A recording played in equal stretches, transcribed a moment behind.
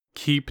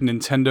Keep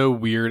Nintendo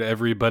weird,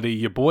 everybody.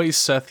 Your boy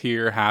Seth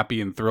here,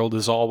 happy and thrilled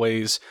as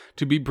always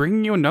to be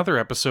bringing you another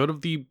episode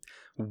of the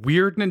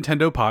Weird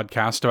Nintendo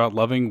podcast about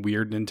loving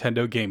weird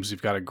Nintendo games.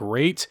 We've got a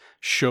great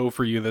show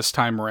for you this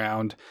time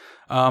around.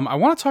 I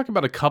want to talk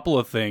about a couple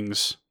of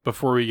things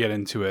before we get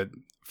into it.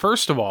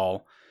 First of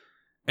all,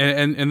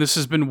 and this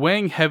has been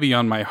weighing heavy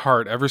on my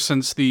heart ever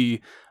since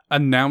the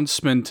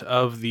announcement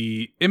of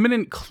the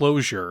imminent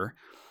closure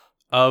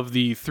of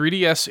the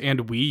 3DS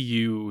and Wii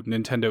U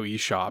Nintendo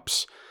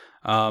eShops,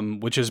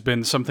 which has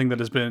been something that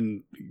has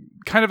been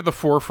kind of at the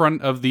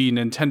forefront of the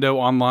Nintendo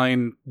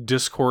online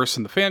discourse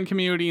in the fan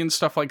community and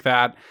stuff like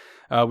that.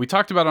 We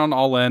talked about it on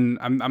All In.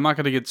 I'm not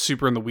going to get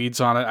super in the weeds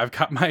on it. I've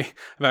got my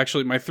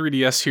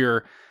 3DS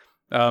here,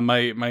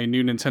 my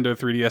new Nintendo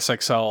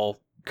 3DS XL,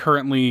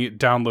 currently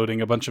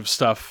downloading a bunch of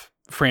stuff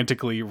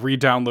frantically,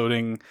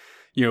 re-downloading,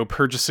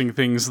 purchasing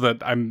things that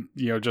I'm,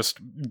 just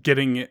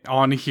getting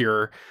on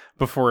here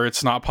before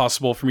it's not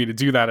possible for me to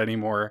do that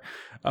anymore.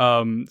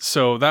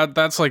 So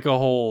that's like a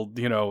whole,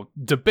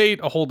 debate,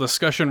 a whole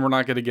discussion we're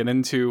not going to get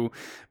into.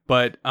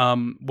 But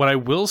what I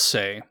will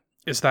say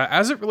is that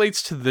as it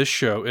relates to this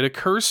show, it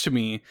occurs to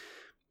me,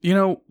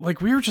 like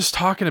we were just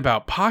talking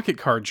about Pocket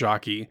Card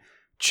Jockey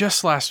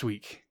just last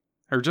week,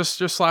 or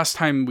just last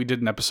time we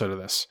did an episode of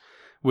this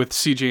with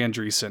CJ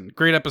Andreessen.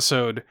 Great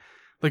episode.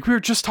 Like, we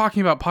were just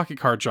talking about Pocket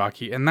Card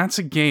Jockey, and that's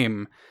a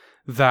game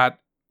that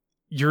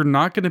you're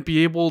not going to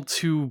be able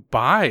to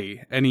buy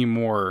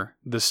anymore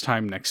this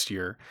time next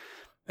year.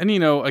 And,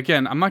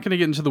 again, I'm not going to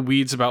get into the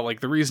weeds about,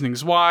 like, the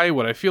reasonings why,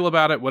 what I feel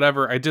about it,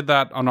 whatever. I did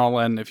that on All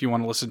In if you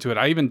want to listen to it.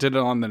 I even did it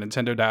on the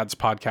Nintendo Dads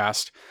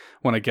podcast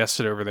when I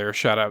guested over there.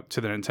 Shout out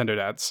to the Nintendo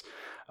Dads.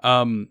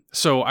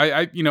 So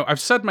I've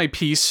said my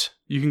piece.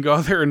 You can go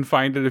out there and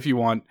find it if you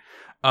want.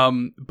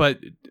 But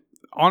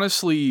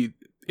honestly,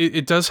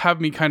 it does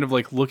have me kind of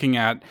like looking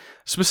at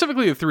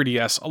specifically the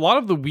 3DS. A lot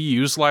of the Wii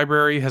U's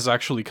library has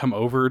actually come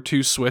over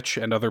to Switch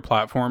and other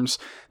platforms.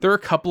 There are a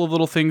couple of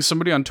little things.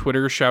 Somebody on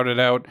Twitter shouted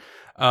out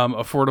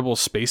Affordable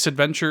Space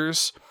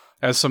Adventures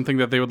as something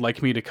that they would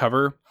like me to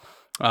cover.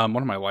 One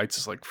of my lights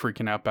is like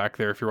freaking out back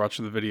there if you're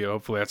watching the video.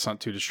 Hopefully that's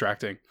not too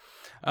distracting.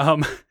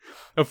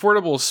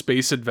 Affordable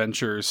Space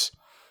Adventures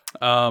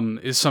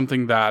is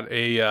something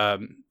that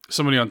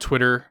somebody on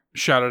Twitter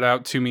shouted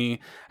out to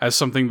me as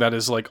something that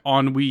is like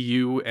on Wii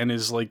U and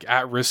is like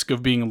at risk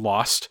of being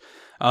lost.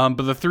 But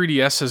the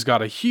 3DS has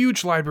got a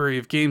huge library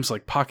of games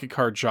like Pocket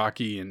Card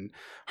Jockey and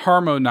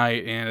Harmo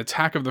Knight and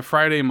Attack of the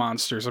Friday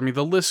Monsters. I mean,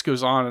 the list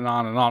goes on and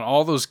on and on.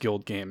 All those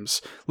guild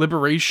games,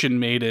 Liberation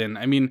Maiden.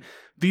 I mean,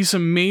 these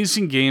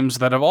amazing games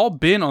that have all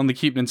been on the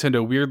Keep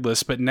Nintendo Weird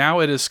list, but now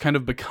it has kind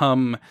of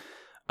become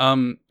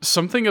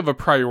something of a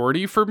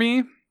priority for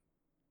me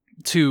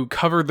to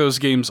cover those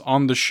games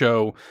on the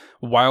show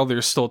while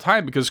there's still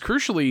time, because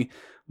crucially,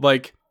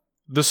 like,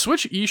 the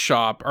Switch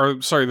eShop,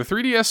 the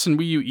 3DS and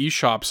Wii U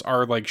eShops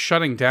are like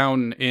shutting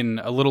down in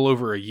a little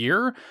over a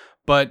year,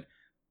 but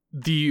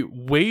the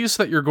ways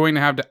that you're going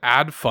to have to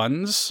add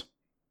funds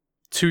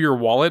to your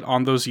wallet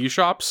on those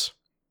eShops,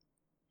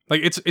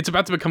 like it's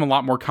about to become a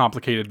lot more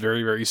complicated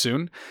very, very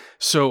soon.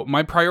 So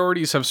my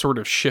priorities have sort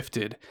of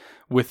shifted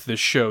with this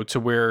show to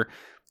where,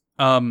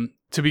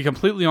 to be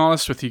completely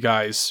honest with you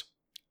guys,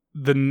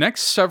 the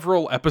next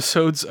several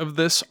episodes of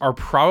this are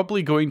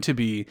probably going to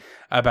be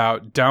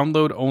about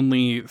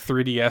download-only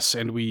 3DS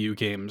and Wii U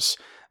games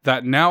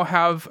that now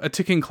have a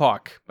ticking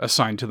clock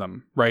assigned to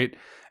them, right?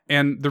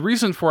 And the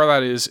reason for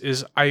that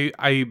is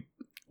I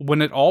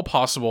when at all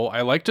possible,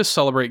 I like to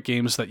celebrate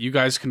games that you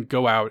guys can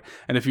go out,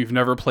 and if you've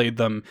never played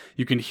them,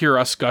 you can hear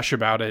us gush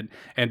about it,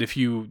 and if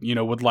you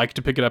would like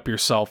to pick it up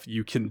yourself,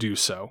 you can do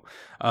so.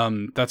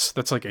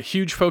 That's like a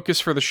huge focus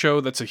for the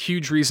show. That's a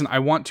huge reason I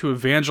want to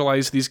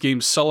evangelize these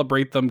games,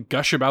 celebrate them,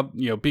 gush about,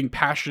 being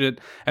passionate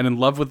and in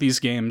love with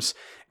these games.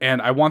 And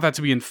I want that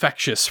to be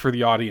infectious for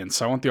the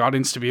audience. I want the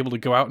audience to be able to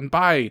go out and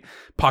buy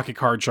Pocket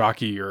Card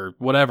Jockey or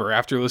whatever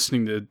after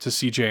listening to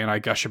CJ and I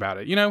gush about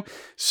it,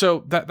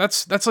 So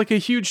that's like a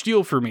huge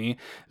deal for me.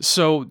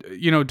 So,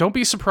 don't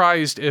be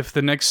surprised if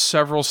the next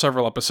several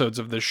episodes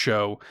of this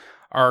show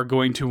are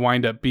going to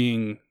wind up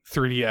being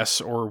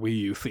 3DS or Wii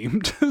U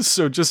themed.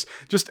 So just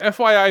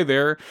FYI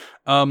there.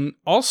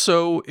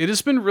 Also, it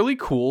has been really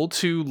cool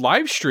to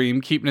live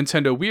stream Keep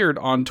Nintendo Weird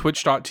on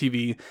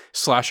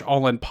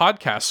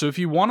twitch.tv/allinpodcast. So if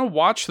you want to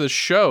watch the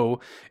show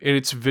in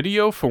its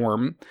video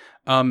form,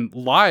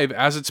 live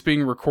as it's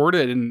being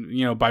recorded,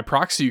 and by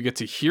proxy you get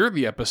to hear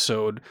the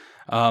episode,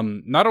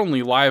 not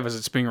only live as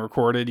it's being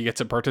recorded, you get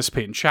to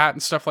participate in chat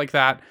and stuff like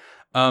that.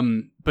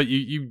 But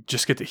you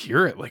just get to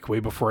hear it like way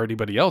before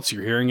anybody else.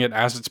 You're hearing it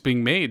as it's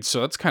being made, so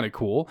that's kind of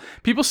cool.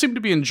 People seem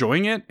to be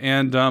enjoying it,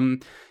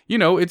 and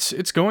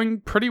it's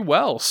going pretty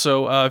well.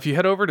 So if you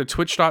head over to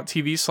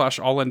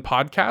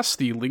twitch.tv/allinpodcast,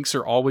 the links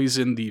are always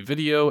in the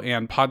video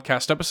and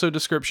podcast episode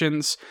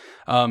descriptions.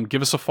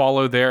 Give us a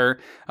follow there.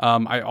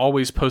 I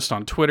always post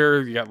on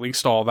Twitter. You got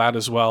links to all that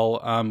as well.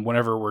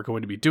 Whenever we're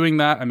going to be doing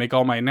that, I make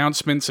all my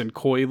announcements and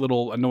coy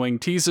little annoying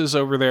teases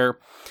over there.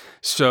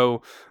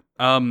 So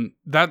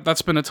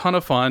That's been a ton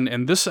of fun,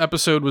 and this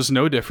episode was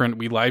no different.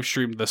 We live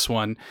streamed this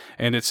one,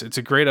 and it's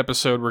a great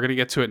episode. We're gonna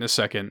get to it in a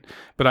second,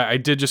 but I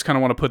did just kind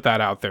of want to put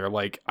that out there.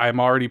 Like, I'm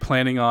already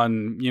planning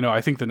on,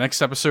 I think the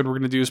next episode we're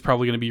gonna do is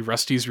probably gonna be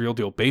Rusty's Real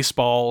Deal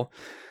Baseball.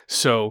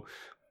 So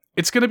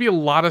it's gonna be a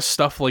lot of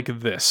stuff like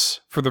this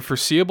for the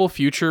foreseeable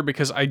future,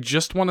 because I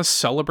just want to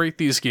celebrate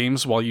these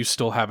games while you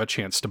still have a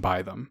chance to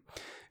buy them.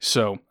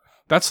 So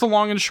that's the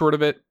long and short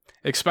of it.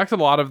 Expect a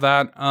lot of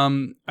that.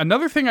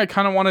 Another thing I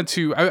kind of wanted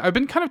to... I've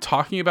been kind of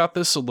talking about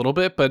this a little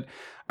bit, but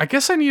I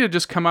guess I need to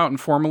just come out and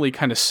formally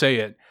kind of say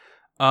it.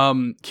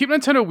 Keep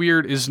Nintendo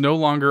Weird is no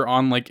longer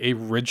on like a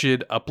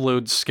rigid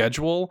upload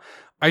schedule.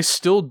 I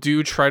still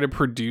do try to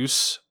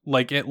produce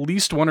like at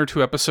least 1 or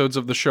 2 episodes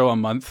of the show a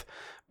month,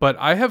 but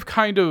I have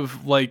kind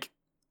of like...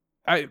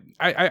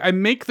 I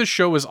make the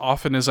show as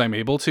often as I'm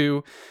able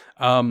to.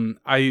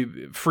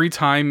 Free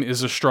time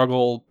is a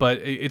struggle, but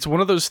it's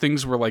one of those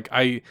things where like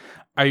I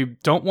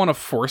don't want to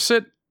force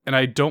it, and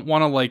I don't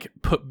want to like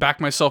put back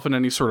myself in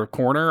any sort of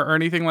corner or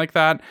anything like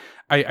that.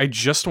 I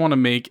just want to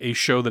make a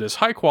show that is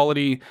high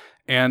quality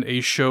and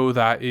a show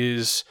that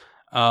is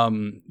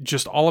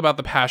just all about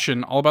the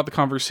passion, all about the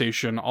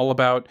conversation, all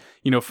about,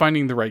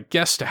 finding the right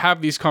guests to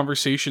have these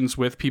conversations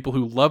with, people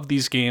who love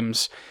these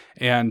games.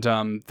 And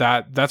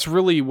that's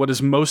really what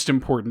is most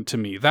important to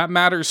me. That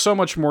matters so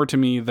much more to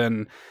me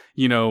than,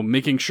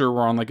 making sure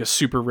we're on like a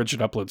super rigid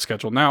upload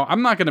schedule. Now,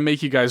 I'm not going to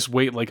make you guys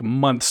wait like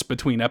months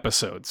between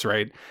episodes,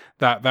 right?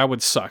 That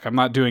would suck. I'm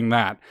not doing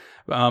that.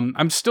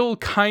 I'm still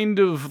kind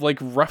of like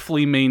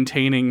roughly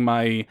maintaining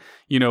my,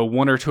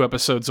 1 or 2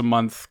 episodes a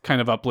month kind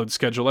of upload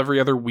schedule every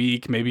other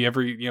week, maybe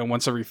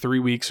once every 3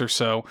 weeks or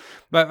so.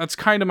 That's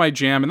kind of my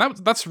jam. And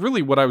that's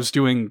really what I was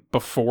doing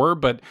before.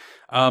 But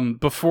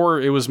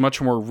before it was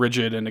much more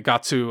rigid, and it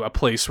got to a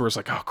place where it's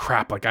like, oh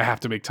crap, like I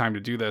have to make time to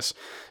do this.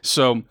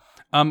 So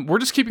we're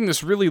just keeping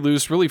this really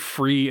loose, really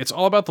free. It's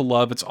all about the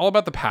love. It's all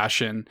about the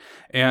passion.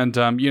 And,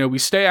 we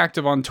stay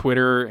active on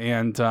Twitter,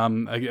 and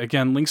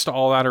again, links to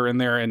all that are in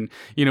there. And,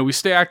 we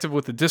stay active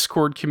with the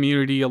Discord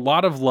community, a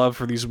lot of love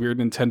for these weird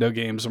Nintendo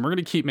games. And we're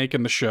going to keep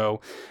making the show,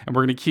 and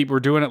we're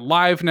doing it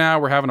live now.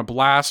 We're having a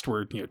blast.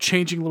 We're,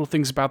 changing little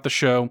things about the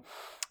show.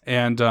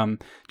 And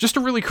just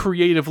a really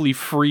creatively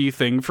free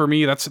thing for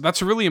me.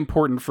 That's really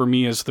important for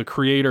me as the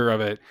creator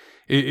of it,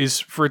 is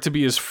for it to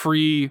be as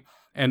free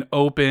and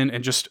open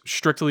and just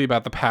strictly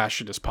about the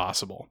passion as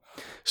possible.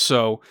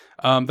 So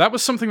that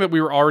was something that we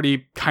were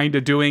already kind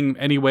of doing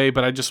anyway,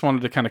 but I just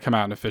wanted to kind of come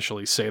out and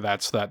officially say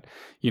that, so that,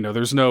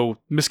 there's no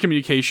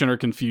miscommunication or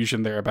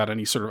confusion there about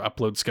any sort of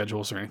upload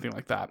schedules or anything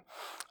like that.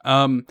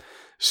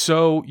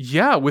 So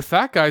yeah, with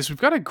that, guys, we've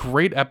got a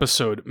great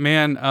episode,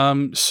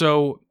 man.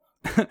 So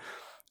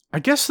I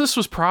guess this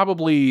was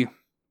probably,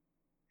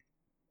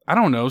 I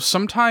don't know,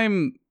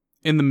 sometime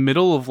in the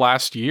middle of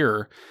last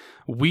year.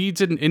 We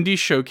did an indie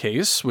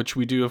showcase, which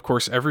we do, of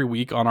course, every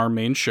week on our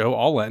main show,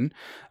 All In,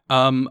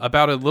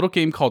 about a little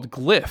game called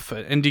Glyph,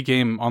 an indie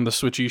game on the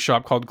Switch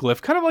eShop called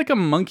Glyph, kind of like a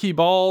monkey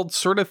ball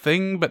sort of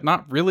thing, but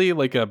not really,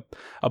 like a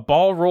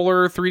ball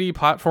roller 3D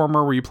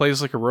platformer where you play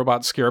as like a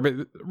robot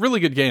scarab. Really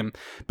good game.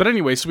 But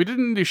anyway, so we did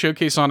an indie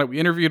showcase on it. We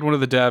interviewed one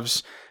of the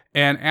devs,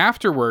 and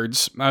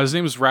afterwards, his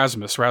name is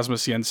Rasmus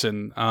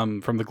Jensen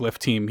from the Glyph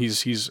team.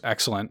 He's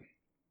excellent.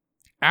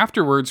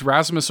 Afterwards,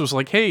 Rasmus was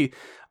like, hey,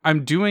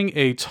 I'm doing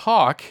a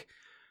talk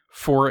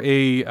for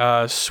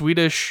a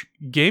Swedish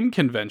game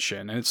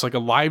convention, and it's like a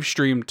live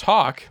stream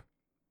talk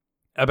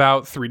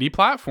about 3D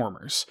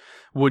platformers.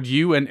 Would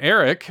you and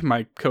Eric,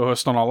 my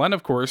co-host on All In,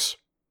 of course,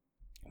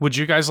 would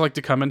you guys like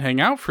to come and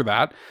hang out for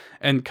that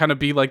and kind of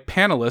be like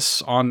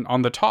panelists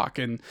on the talk?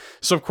 And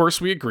so, of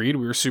course, we agreed.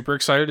 We were super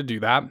excited to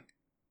do that,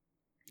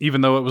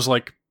 even though it was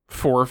like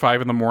 4 or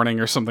 5 in the morning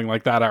or something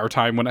like that our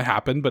time when it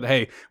happened. But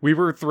hey, we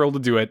were thrilled to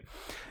do it.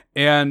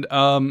 And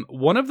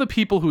one of the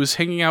people who was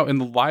hanging out in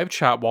the live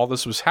chat while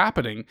this was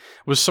happening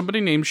was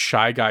somebody named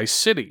Shy Guy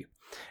City.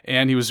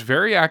 And he was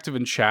very active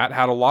in chat,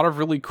 had a lot of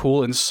really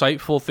cool,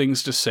 insightful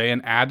things to say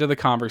and add to the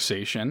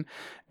conversation.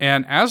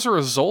 And as a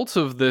result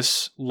of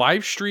this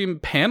live stream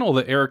panel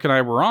that Eric and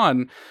I were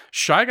on,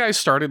 Shy Guy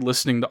started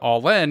listening to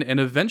All In and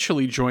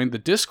eventually joined the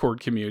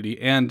Discord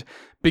community and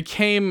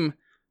became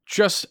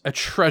just a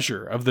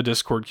treasure of the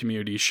Discord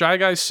community. Shy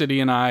Guy City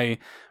and I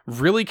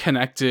really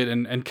connected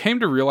and came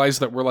to realize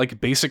that we're like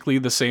basically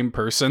the same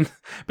person.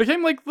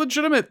 Became like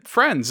legitimate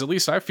friends, at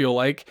least I feel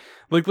like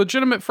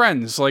legitimate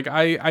friends. Like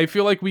I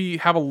feel like we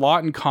have a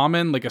lot in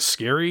common, like a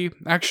scary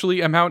actually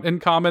amount in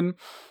common.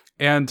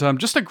 And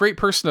just a great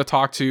person to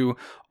talk to,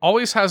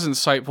 always has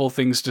insightful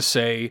things to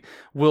say,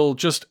 will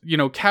just,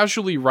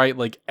 casually write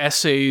like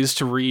essays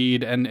to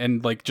read,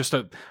 and like just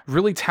a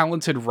really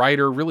talented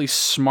writer, really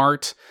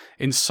smart,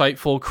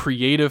 insightful,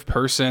 creative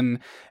person.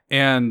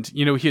 And,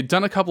 he had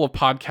done a couple of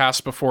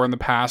podcasts before in the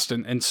past.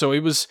 And so it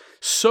was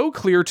so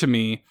clear to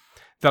me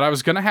that I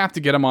was going to have to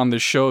get him on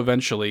this show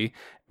eventually.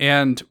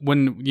 And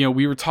when,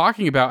 we were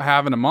talking about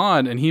having him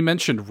on, and he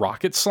mentioned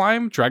Rocket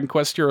Slime, Dragon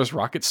Quest Heroes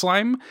Rocket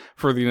Slime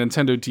for the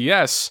Nintendo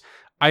DS,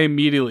 I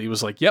immediately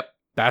was like, yep,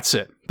 that's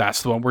it.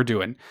 that's the one we're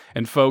doing.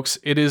 And folks,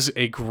 it is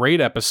a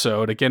great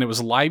episode. Again, it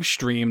was live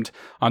streamed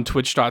on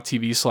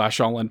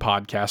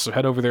twitch.tv/allinpodcast. So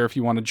head over there if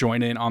you want to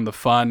join in on the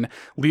fun.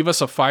 Leave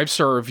us a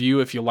 5-star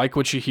review if you like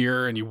what you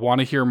hear and you want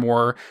to hear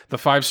more. The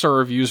 5-star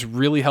reviews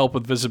really help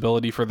with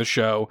visibility for the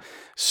show.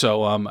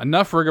 So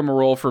enough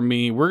rigmarole for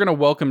me. We're going to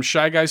welcome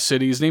Shy Guy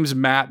City. His name's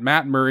Matt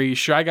Murray,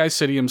 Shy Guy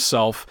City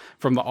himself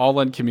from the All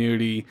In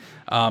community.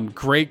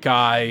 Great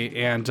guy.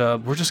 And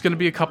we're just going to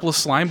be a couple of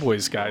slime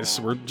boys, guys.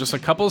 We're just a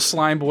couple of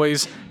slime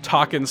boys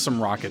talking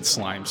some Rocket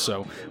Slime.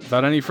 So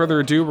without any further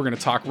ado, we're going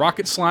to talk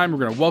Rocket Slime. We're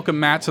going to welcome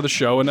Matt to the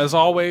show. And as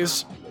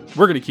always,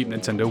 we're going to keep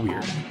Nintendo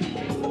weird.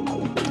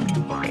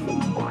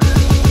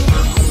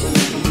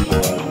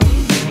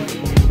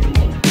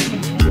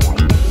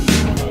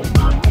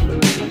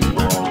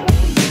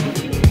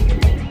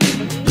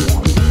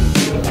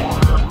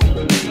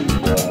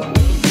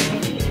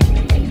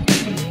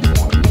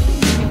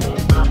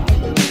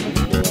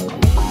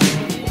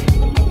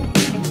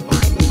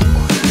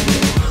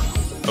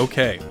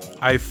 Okay,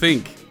 I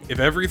think if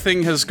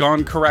everything has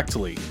gone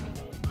correctly,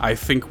 I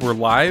think we're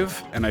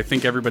live, and I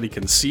think everybody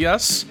can see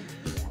us,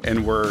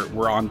 and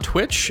we're on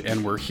Twitch,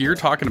 and we're here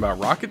talking about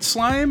Rocket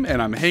Slime,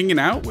 and I'm hanging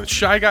out with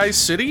Shy Guy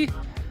City.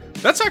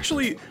 That's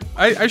actually,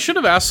 I should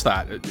have asked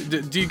that.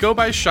 Do you go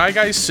by Shy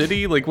Guy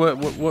City? Like, what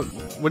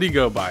do you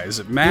go by? Is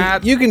it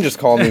Matt? You can just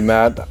call me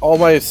Matt. All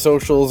my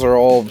socials are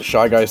all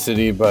Shy Guy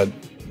City, but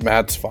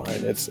Matt's fine.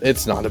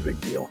 It's not a big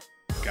deal.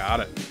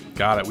 Got it.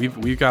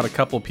 We've got a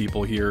couple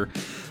people here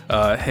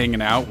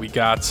hanging out. We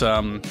got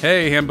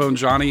hey, Hambone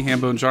Johnny.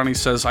 Hambone Johnny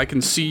says, I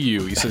can see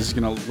you. He says he's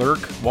gonna lurk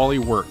while he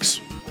works.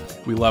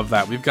 We love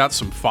that. We've got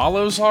some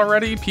follows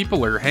already.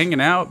 People are hanging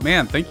out.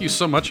 Man, thank you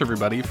so much,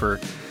 everybody, for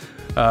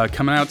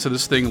coming out to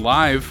this thing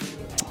live.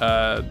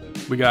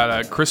 We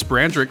got Chris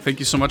Brandrick. Thank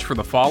you so much for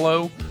the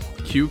follow.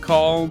 Q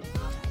Call.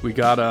 We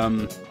got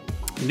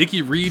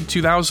Nikki Reed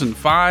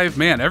 2005.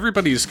 Man,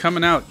 everybody's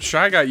coming out.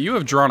 Shy Guy, you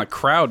have drawn a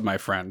crowd, my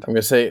friend. I'm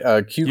gonna say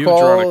Q You've Call.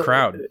 Drawn a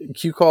crowd.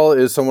 Q Call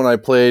is someone I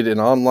played an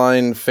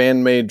online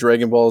fan-made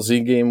Dragon Ball Z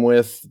game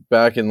with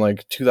back in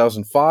like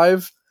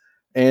 2005.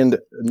 And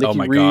Nikki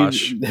Reed,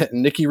 gosh.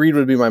 Nikki Reed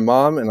would be my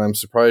mom, and I'm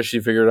surprised she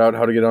figured out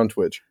how to get on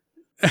Twitch.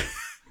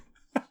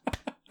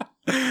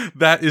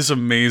 That is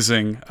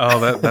amazing.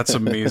 Oh, that's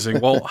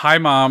amazing. Well, hi,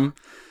 Mom.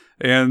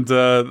 And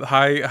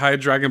hi,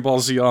 Dragon Ball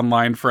Z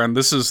Online friend.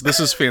 This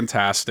is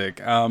fantastic.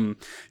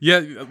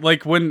 Yeah,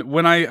 like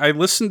when I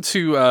listened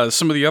to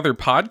some of the other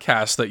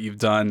podcasts that you've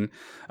done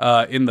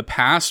in the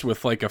past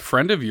with like a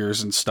friend of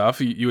yours and stuff,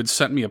 you had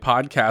sent me a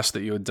podcast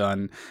that you had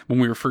done when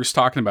we were first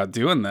talking about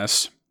doing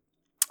this,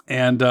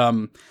 and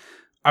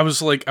I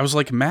was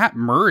like Matt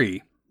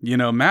Murray. You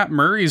know, Matt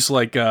Murray's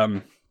like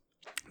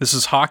this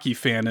is hockey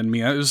fan in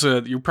me. It was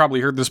you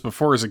probably heard this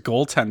before as a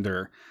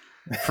goaltender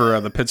for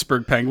the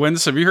Pittsburgh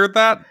Penguins. Have you heard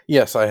that?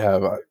 Yes, I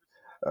have. A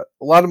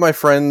lot of my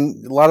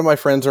friends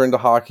are into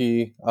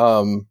hockey.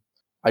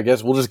 I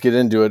guess we'll just get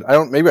into it.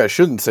 Maybe I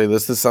shouldn't say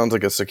this. This sounds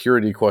like a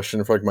security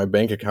question for like my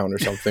bank account or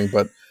something.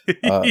 But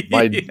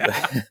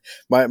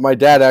my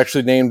dad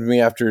actually named me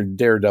after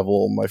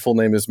Daredevil. My full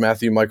name is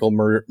Matthew Michael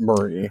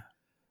Murray.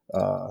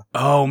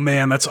 Oh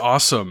man, that's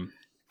awesome.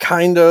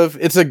 Kind of.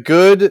 It's a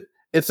good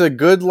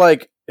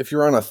like, if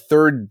you're on a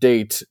third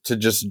date, to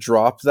just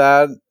drop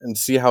that and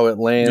see how it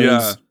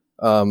lands.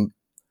 Yeah.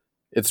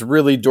 It's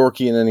really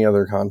dorky in any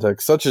other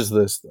context, such as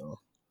this,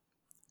 though.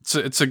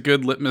 It's a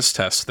good litmus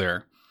test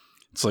there.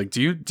 It's like,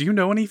 do you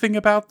know anything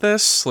about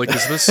this? Like,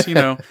 is this,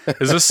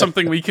 is this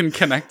something we can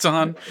connect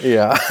on?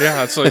 Yeah.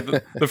 Yeah. It's like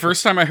the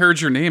first time I heard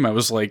your name, I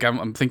was like,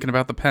 I'm thinking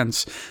about the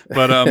Pens,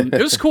 but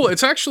it was cool.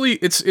 It's actually,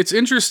 it's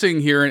interesting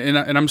here.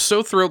 And I'm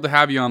so thrilled to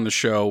have you on the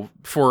show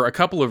for a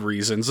couple of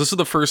reasons. This is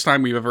the first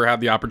time we've ever had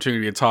the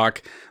opportunity to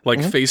talk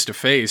like face to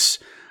face,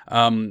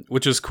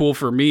 which is cool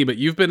for me, but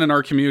you've been in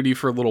our community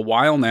for a little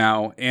while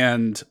now.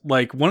 And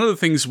like, one of the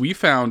things we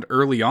found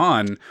early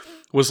on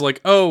was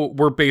like, oh,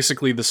 we're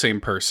basically the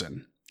same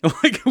person.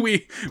 Like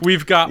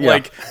we've got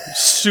like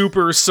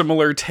super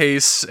similar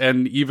tastes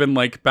and even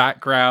like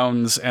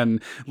backgrounds,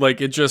 and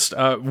like it just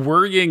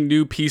worrying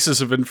new pieces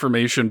of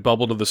information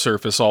bubble to the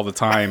surface all the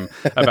time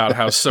about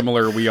how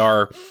similar we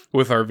are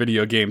with our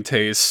video game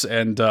tastes.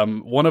 And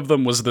one of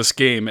them was this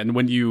game. And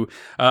when you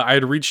I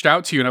had reached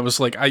out to you and I was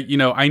like,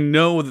 I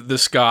know that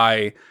this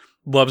guy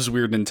loves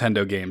weird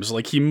Nintendo games.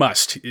 Like he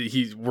must.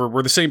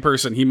 We're the same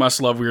person. He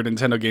must love weird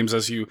Nintendo games,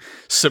 as you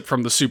sip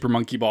from the Super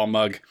Monkey Ball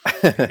mug.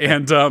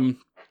 And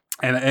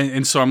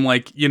so I'm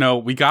like,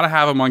 we got to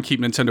have him on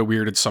Keep Nintendo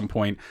Weird at some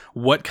point.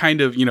 What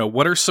kind of,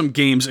 what are some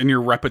games in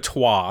your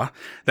repertoire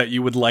that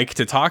you would like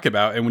to talk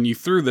about? And when you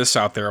threw this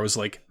out there, I was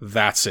like,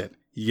 that's it.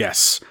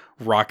 Yes,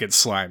 Rocket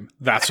Slime.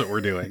 That's what we're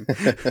doing.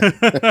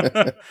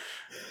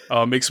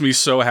 Oh, it makes me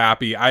so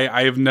happy.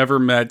 I have never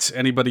met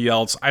anybody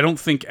else, I don't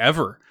think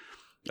ever,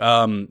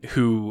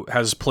 who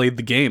has played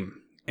the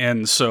game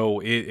And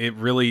so it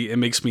really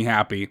makes me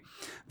happy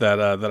that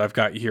I've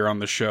got you here on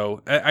the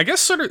show. I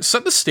guess sort of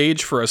set the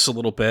stage for us a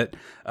little bit,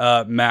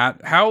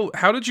 Matt.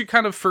 How did you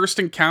kind of first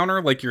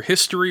encounter like your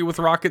history with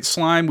Rocket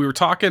Slime? We were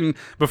talking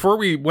before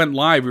we went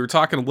live. We were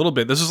talking a little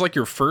bit. This is like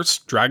your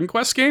first Dragon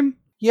Quest game?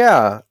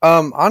 Yeah.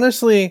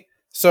 Honestly,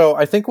 so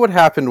I think what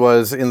happened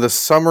was in the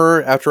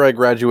summer after I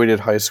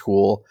graduated high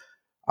school,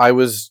 I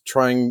was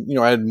trying.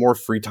 I had more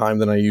free time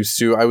than I used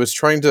to. I was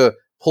trying to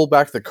pull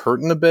back the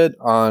curtain a bit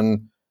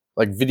on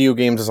like video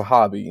games as a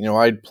hobby.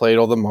 I'd played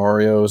all the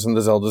Marios and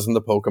the Zeldas and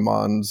the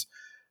Pokemons.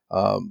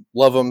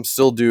 Love them,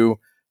 still do.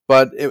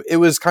 But it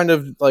was kind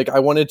of like I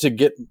wanted to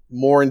get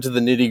more into the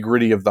nitty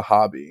gritty of the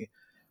hobby.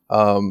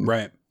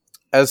 Right.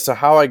 As to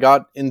how I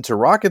got into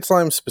Rocket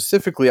Slime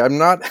specifically, I'm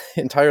not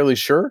entirely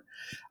sure.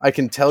 I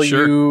can tell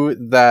you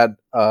that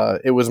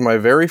it was my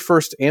very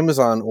first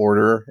Amazon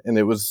order, and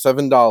it was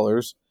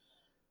 $7.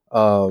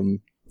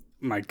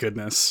 My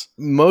goodness.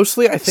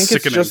 Mostly, I think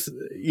it's just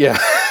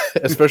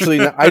especially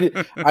I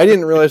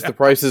didn't realize the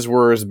prices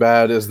were as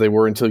bad as they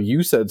were until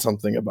you said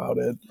something about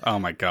it. Oh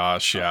my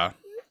gosh, yeah.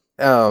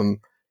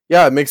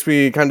 It makes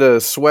me kind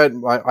of sweat.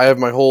 I have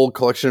my whole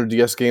collection of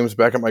DS games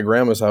back at my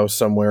grandma's house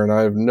somewhere, and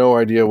I have no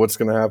idea what's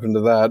going to happen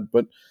to that.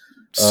 But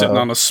sitting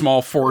on a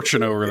small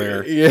fortune over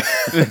there. Yeah.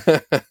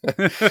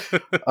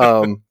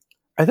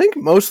 I think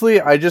mostly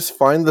I just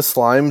find the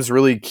slimes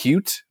really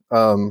cute.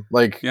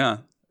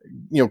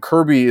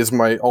 Kirby is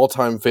my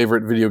all-time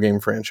favorite video game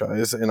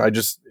franchise, and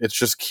it's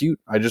just cute.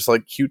 I just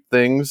like cute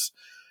things.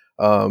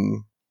 I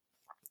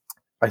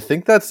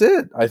think that's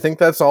it. I think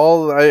that's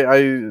all.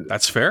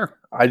 That's fair.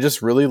 I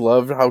just really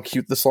love how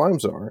cute the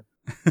slimes are.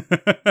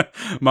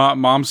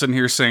 Mom's in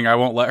here saying I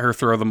won't let her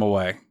throw them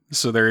away.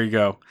 So there you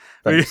go.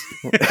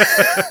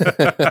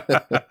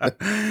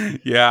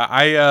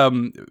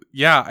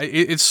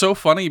 It's so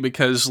funny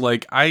because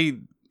like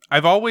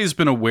I've always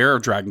been aware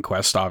of Dragon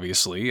Quest,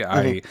 obviously.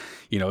 Mm-hmm.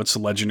 It's a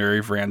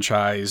legendary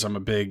franchise. I'm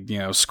a big,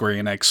 Square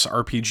Enix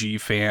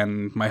RPG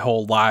fan my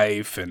whole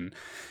life, and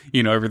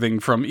everything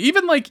from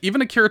even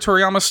Akira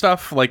Toriyama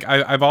stuff. Like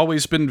I've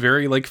always been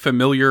very like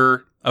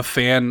familiar, a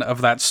fan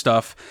of that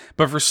stuff.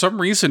 But for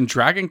some reason,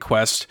 Dragon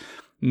Quest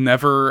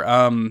never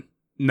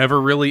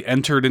really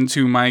entered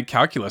into my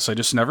calculus. I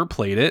just never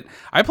played it.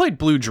 I played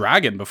Blue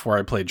Dragon before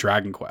I played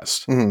Dragon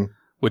Quest. Mm-hmm.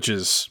 Which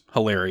is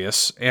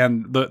hilarious.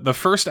 And the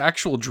first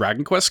actual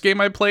Dragon Quest game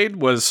I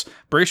played was,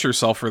 brace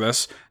yourself for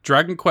this,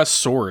 Dragon Quest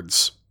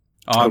Swords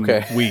on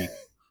Wii.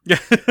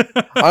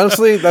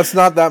 Honestly, that's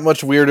not that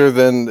much weirder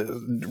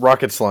than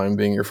Rocket Slime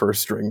being your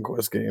first Dragon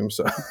Quest game.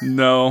 So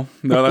No,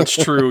 that's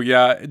true.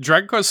 Yeah,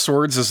 Dragon Quest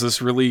Swords is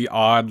this really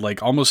odd,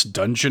 like almost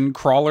dungeon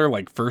crawler,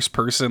 like first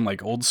person,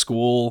 like old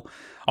school,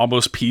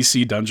 almost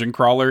PC dungeon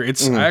crawler. I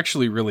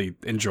actually really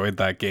enjoyed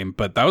that game,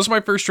 but that was my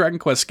first Dragon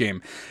Quest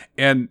game.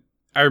 And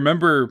I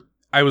remember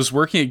I was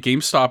working at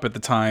GameStop at the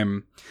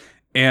time,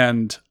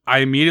 and I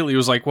immediately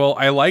was like, well,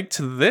 I liked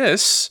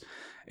this.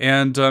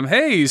 And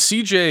hey,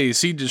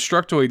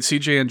 Destructoid,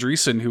 CJ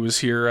Andreessen, who was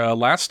here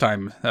last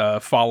time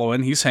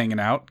following, he's hanging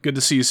out. Good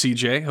to see you,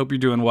 CJ. Hope you're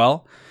doing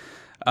well.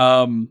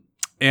 I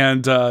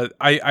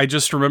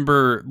just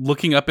remember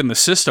looking up in the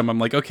system. I'm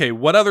like, okay,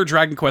 what other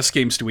Dragon Quest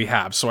games do we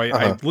have? So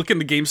I look in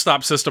the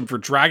GameStop system for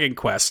Dragon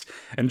Quest,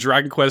 and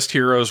Dragon Quest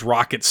Heroes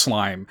Rocket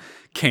Slime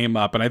came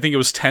up, and I think it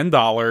was $10.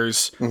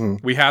 Mm-hmm.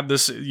 We had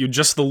this,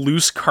 just the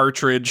loose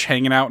cartridge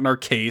hanging out in our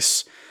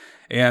case,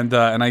 and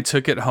I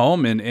took it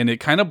home, and it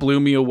kind of blew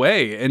me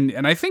away.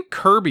 And I think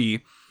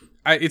Kirby,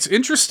 it's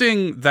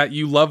interesting that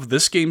you love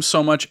this game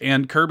so much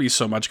and Kirby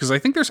so much, because I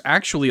think there's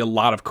actually a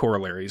lot of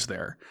corollaries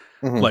there.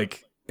 Mm-hmm.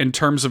 Like, in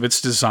terms of its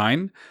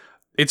design,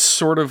 it's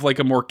sort of like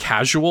a more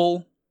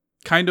casual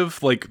kind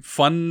of like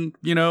fun,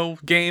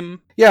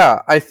 game.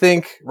 Yeah, I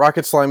think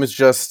Rocket Slime is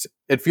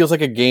it feels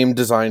like a game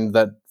designed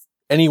that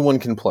anyone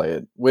can play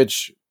it,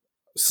 which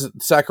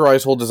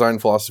Sakurai's whole design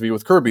philosophy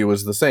with Kirby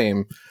was the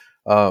same.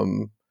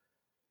 From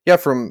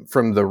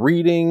the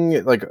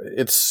reading, like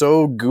it's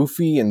so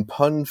goofy and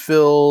pun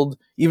filled.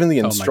 Even the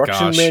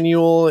instruction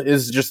manual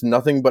is just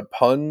nothing but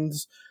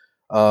puns.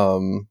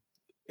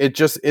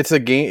 It's a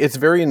game. It's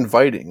very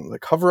inviting. The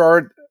cover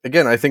art,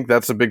 again, I think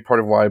that's a big part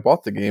of why I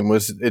bought the game.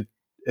 It's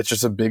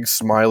just a big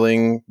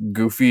smiling,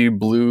 goofy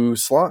blue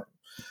slime.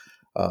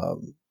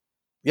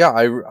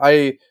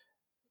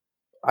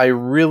 I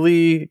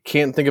really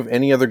can't think of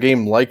any other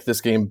game like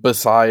this game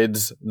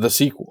besides the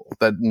sequel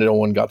that no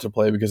one got to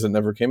play because it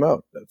never came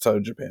out outside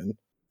of Japan.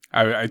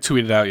 I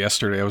tweeted out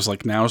yesterday. I was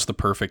like, now's the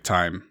perfect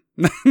time.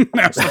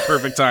 Now's the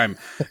perfect time.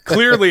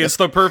 Clearly, it's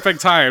the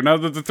perfect time. Now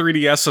that the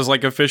 3DS is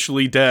like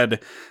officially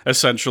dead,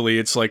 essentially,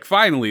 it's like,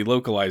 finally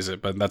localize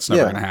it, but that's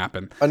never going to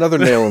happen. Another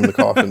nail in the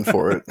coffin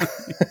for it.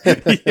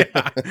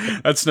 Yeah,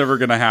 that's never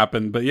going to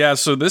happen. But yeah,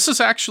 so this is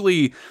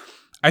actually,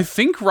 I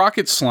think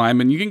Rocket Slime,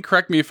 and you can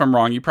correct me if I'm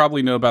wrong, you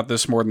probably know about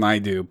this more than I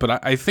do,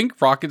 but I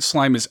think Rocket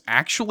Slime is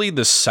actually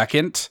the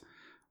second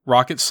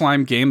Rocket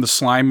Slime game, the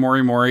Slime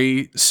Mori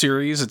Mori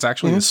series. It's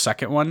actually the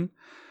second one,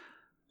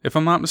 if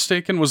I'm not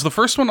mistaken. Was the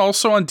first one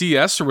also on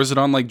DS, or was it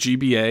on like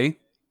GBA?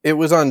 It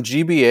was on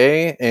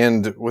GBA,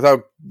 and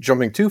without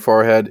jumping too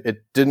far ahead,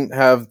 it didn't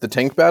have the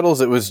tank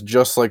battles. It was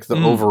just like the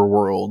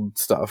overworld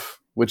stuff,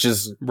 which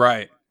is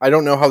right. I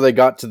don't know how they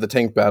got to the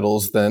tank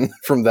battles then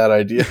from that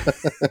idea.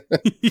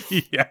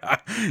 Yeah,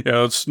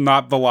 it's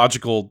not the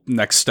logical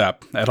next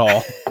step at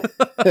all.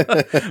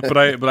 but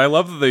I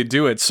love that they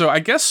do it. So I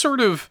guess sort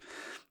of,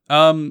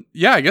 I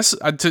guess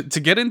to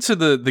get into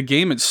the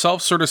game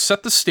itself, sort of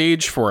set the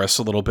stage for us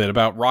a little bit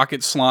about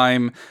Rocket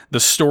Slime,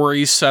 the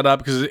story set up,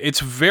 because it's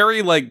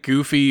very like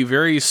goofy,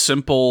 very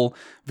simple,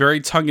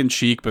 very tongue in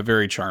cheek, but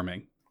very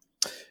charming.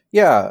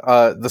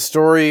 Yeah, the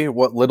story,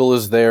 what little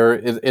is there,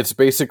 it's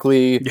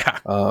basically,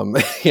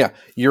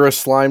 you're a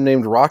slime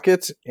named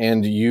Rocket,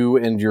 and you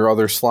and your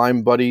other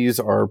slime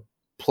buddies are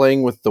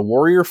playing with the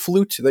warrior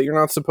flute that you're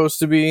not supposed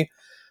to be.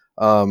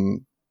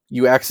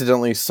 You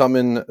accidentally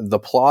summon the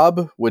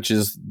Plob, which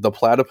is the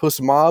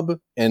platypus mob,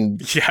 and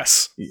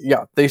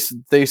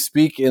they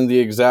speak in the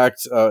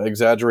exact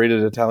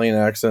exaggerated Italian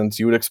accents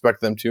you would expect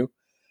them to.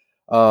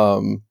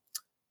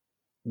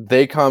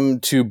 They come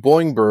to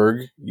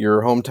Boingburg,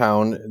 your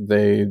hometown.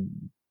 They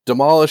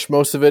demolish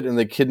most of it, and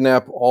they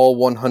kidnap all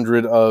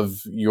 100 of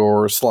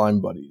your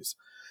slime buddies.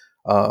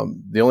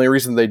 The only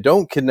reason they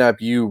don't kidnap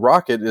you,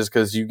 Rocket, is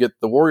because you get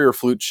the warrior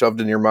flute shoved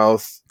in your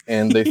mouth,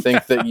 and they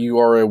think that you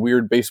are a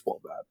weird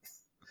baseball bat.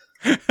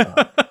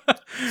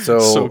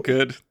 So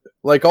good.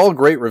 Like all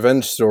great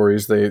revenge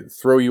stories, they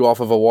throw you off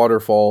of a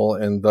waterfall,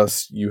 and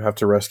thus you have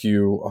to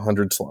rescue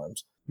 100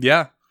 slimes.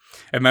 Yeah.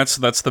 And that's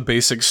the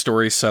basic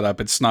story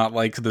setup. It's not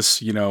like this,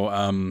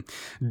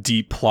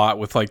 deep plot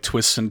with like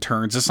twists and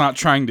turns. It's not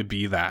trying to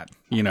be that,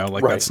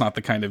 That's not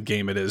the kind of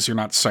game it is. You're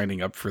not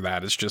signing up for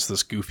that. It's just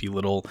this goofy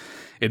little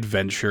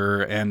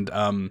adventure. And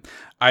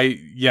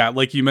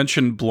like you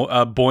mentioned,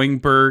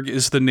 Boingburg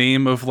is the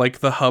name of like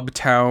the hub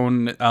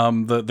town,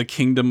 the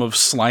kingdom of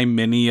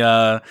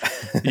Slimenia.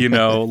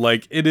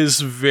 Like it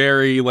is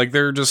very like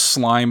there are just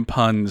slime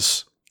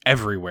puns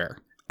everywhere.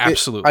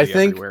 Absolutely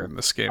everywhere in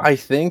this game. I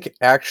think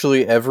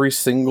actually every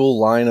single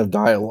line of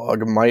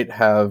dialogue might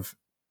have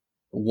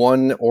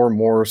one or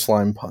more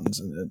slime puns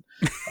in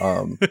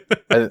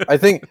it. I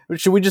think,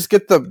 should we just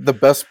get the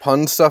best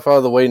pun stuff out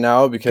of the way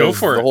now? Because Go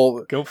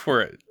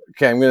for it.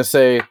 Okay, I'm going to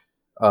say,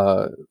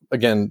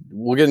 again,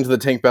 we'll get into the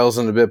tank battles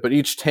in a bit, but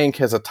each tank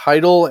has a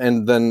title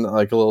and then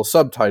like a little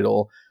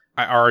subtitle.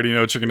 I already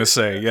know what you're going to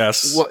say.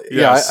 Yes. Well,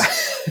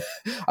 yes.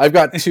 Yeah, I've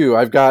got two.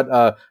 I've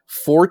got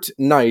Fort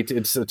Knight.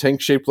 It's a tank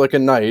shaped like a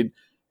knight.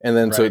 And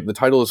then so the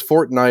title is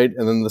Fort Knight,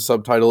 and then the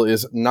subtitle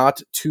is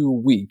Not Too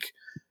Weak,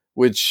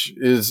 which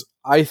is,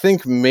 I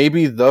think,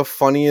 maybe the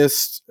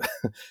funniest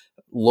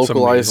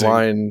localized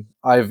line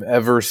I've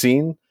ever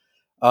seen.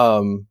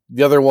 The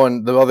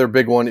other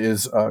big one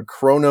is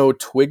Chrono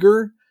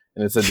Twigger,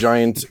 and it's a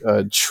giant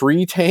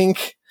tree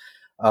tank.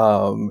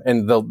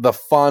 And the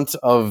font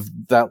of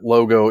that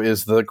logo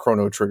is the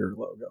Chrono Trigger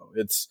logo.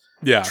 It's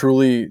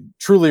truly,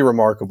 truly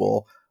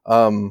remarkable.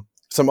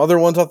 Some other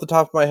ones off the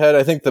top of my head,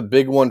 I think the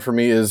big one for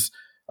me is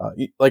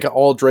like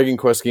all Dragon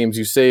Quest games,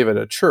 you save at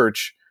a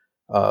church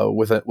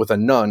with a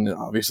nun.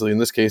 Obviously, in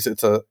this case,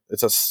 it's a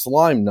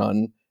slime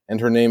nun, and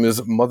her name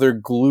is Mother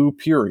Glue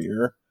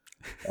Purier,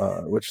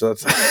 which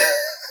that's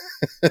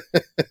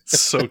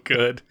so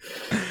good,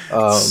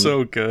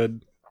 so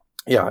good.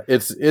 Yeah,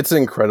 it's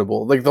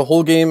incredible. Like the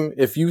whole game,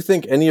 if you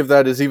think any of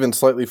that is even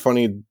slightly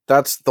funny,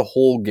 that's the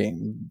whole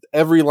game.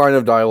 Every line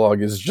of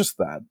dialogue is just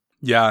that.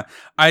 Yeah,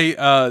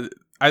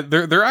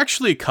 there are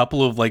actually a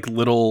couple of like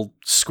little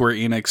Square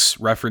Enix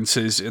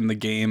references in the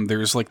game.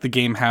 There's like the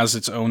game has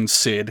its own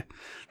Cid,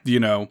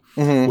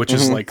 which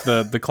is like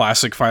the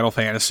classic Final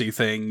Fantasy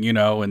thing,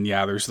 and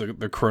there's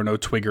the Chrono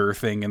Twigger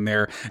thing in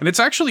there. And it's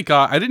actually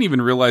I didn't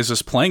even realize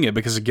this playing it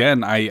because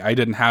again, I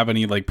didn't have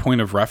any like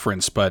point of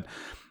reference, but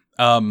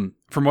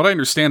from what I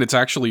understand, it's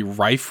actually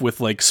rife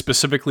with like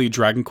specifically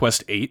Dragon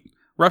Quest VIII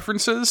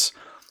references.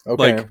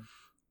 Okay.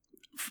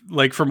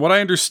 Like from what I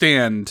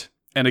understand,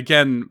 and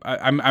again,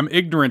 I'm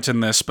ignorant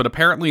in this, but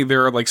apparently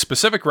there are like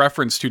specific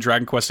reference to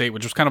Dragon Quest VIII,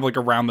 which was kind of like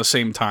around the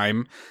same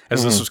time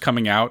as this was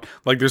coming out.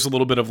 Like there's a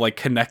little bit of like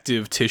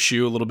connective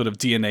tissue, a little bit of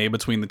DNA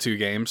between the two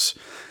games.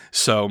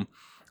 So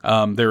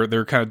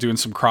they're kind of doing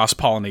some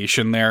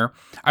cross-pollination there.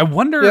 I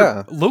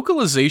wonder,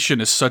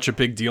 localization is such a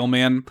big deal,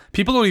 man.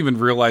 People don't even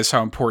realize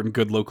how important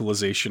good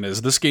localization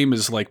is. This game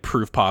is like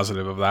proof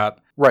positive of that.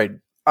 Right.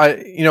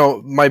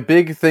 My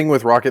big thing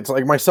with Rocket,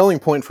 like my selling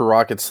point for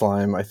Rocket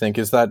Slime, I think,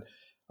 is that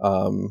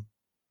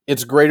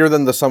it's greater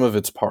than the sum of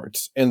its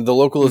parts, and the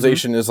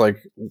localization is like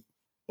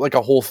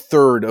a whole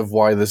third of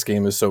why this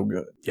game is so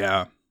good.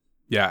 Yeah,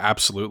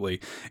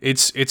 absolutely.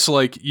 It's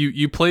like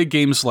you play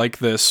games like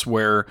this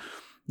where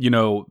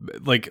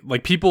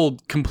like people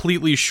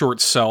completely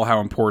short sell how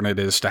important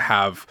it is to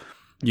have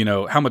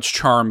how much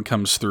charm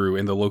comes through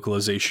in the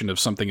localization of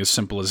something as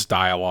simple as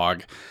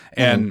dialogue.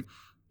 And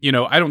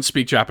I don't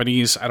speak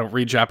Japanese. I don't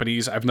read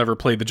Japanese. I've never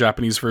played the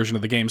Japanese version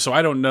of the game, so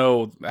I don't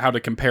know how to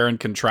compare and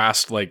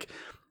contrast, like,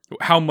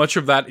 how much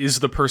of that is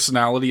the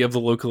personality of the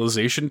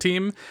localization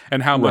team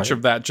and how much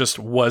of that just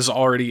was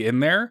already in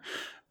there.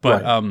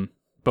 But,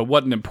 But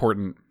what an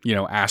important,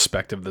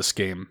 aspect of this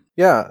game.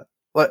 Yeah.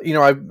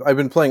 I've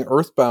been playing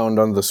Earthbound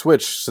on the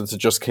Switch since it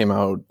just came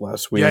out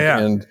last week. Yeah.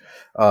 And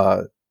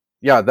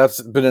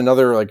that's been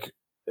another, like,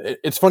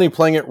 it's funny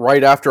playing it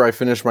right after I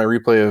finished my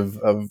replay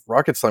of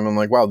Rocket Slime. I'm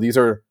like, wow, these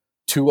are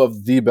two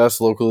of the best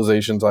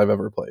localizations I've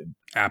ever played.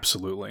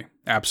 Absolutely.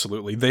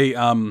 They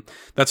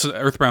that's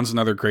Earthbound's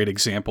another great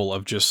example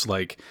of just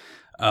like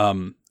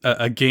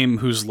a game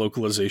whose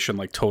localization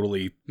like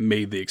totally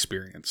made the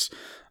experience.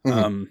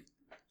 Mm-hmm.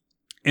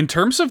 In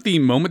terms of the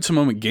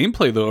moment-to-moment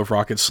gameplay, though, of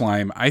Rocket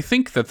Slime, I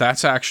think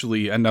that's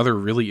actually another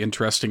really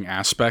interesting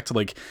aspect.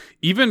 Like,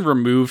 even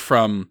removed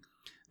from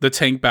the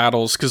tank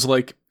battles, because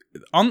like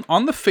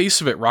on the face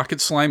of it,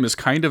 Rocket Slime is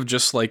kind of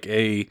just like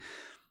a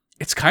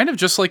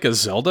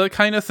Zelda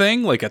kind of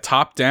thing, like a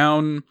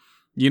top-down,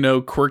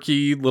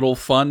 quirky little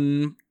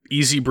fun,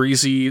 easy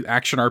breezy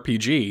action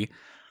RPG.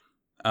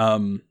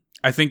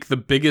 I think the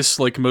biggest,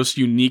 like, most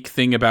unique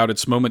thing about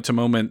its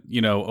moment-to-moment,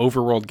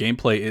 overworld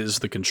gameplay is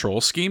the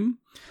control scheme,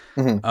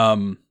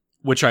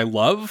 which I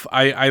love.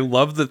 I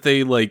love that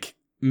they, like,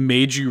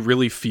 made you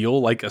really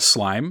feel like a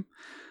slime.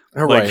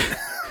 All like, right.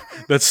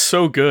 That's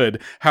so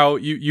good. How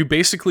you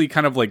basically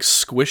kind of, like,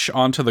 squish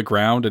onto the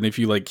ground, and if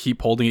you, like,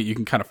 keep holding it, you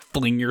can kind of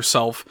fling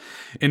yourself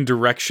in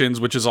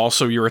directions, which is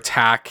also your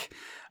attack.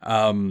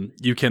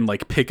 You can,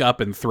 like, pick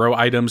up and throw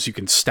items. You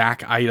can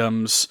stack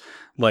items.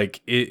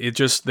 Like, it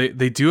just, they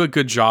do a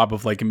good job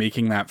of, like,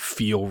 making that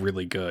feel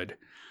really good.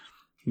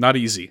 Not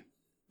easy.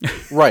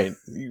 Right.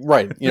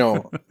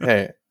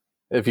 Hey,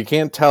 if you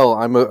can't tell,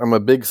 I'm a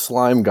big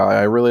slime guy.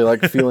 I really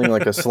like feeling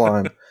like a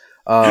slime.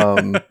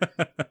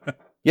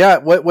 Yeah,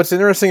 what's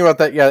interesting about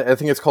that, I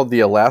think it's called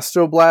the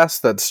Elastoblast,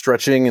 that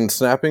stretching and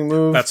snapping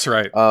move. That's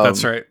right.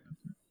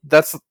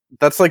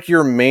 That's like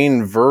your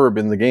main verb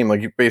in the game.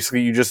 Like,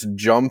 you just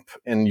jump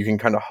and you can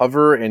kind of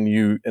hover and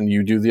you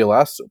do the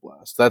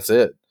Elastoblast. That's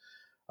it.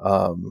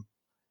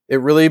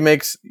 It really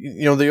makes,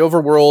 the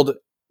overworld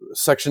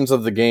sections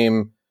of the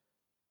game,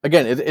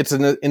 again, it's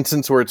an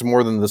instance where it's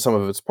more than the sum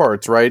of its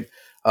parts, right?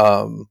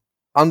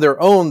 On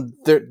their own,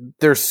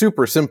 they're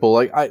super simple.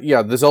 Like,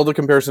 the Zelda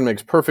comparison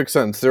makes perfect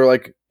sense. They're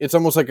like, it's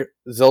almost like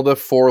Zelda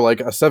for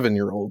like a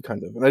 7-year-old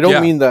kind of. And I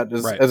don't mean that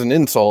as an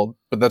insult,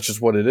 but that's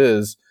just what it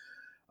is.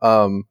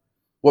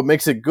 What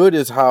makes it good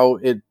is how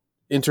it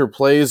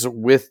interplays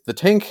with the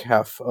tank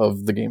half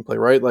of the gameplay,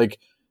 right? Like,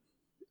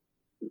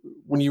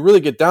 when you really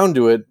get down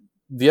to it,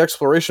 the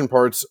exploration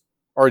parts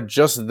are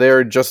just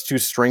there just to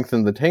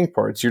strengthen the tank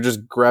parts. You're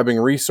just grabbing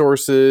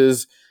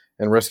resources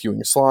and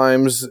rescuing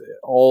slimes,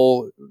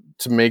 all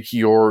to make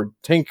your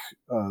tank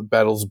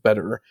battles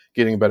better,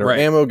 getting better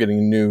ammo,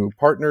 getting new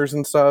partners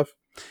and stuff.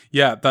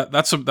 Yeah,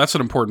 that's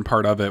an important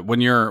part of it.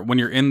 When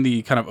you're in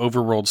the kind of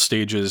overworld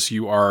stages,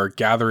 you are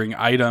gathering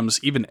items,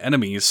 even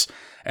enemies,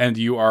 and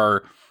you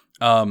are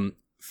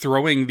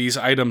throwing these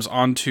items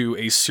onto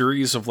a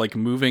series of like a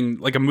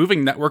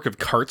moving network of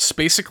carts,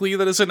 basically,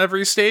 that is in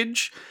every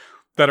stage,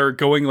 that are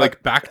going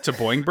like back to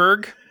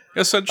Boingburg,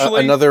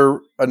 essentially.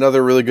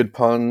 Another really good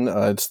pun.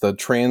 It's the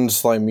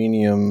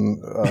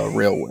Trans-Slimenium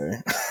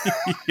Railway.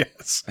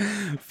 Yes,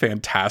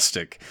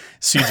 fantastic.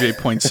 CJ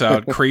points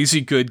out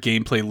crazy good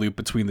gameplay loop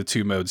between the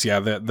two modes. Yeah,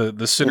 the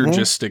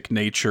synergistic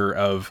nature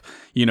of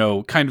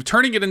kind of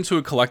turning it into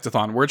a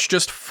collectathon where it's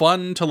just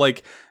fun to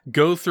like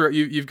go through.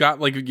 You've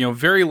got like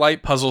very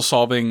light puzzle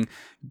solving,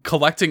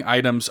 collecting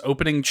items,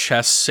 opening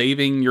chests,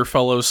 saving your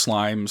fellow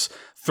slimes,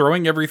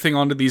 throwing everything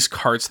onto these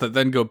carts that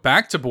then go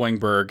back to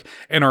Boingburg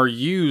and are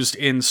used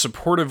in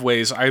supportive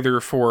ways, either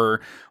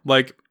for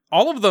like,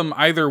 all of them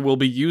either will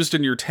be used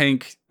in your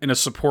tank in a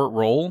support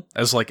role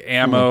as like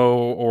ammo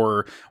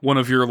or one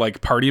of your like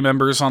party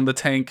members on the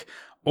tank,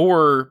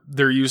 or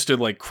they're used to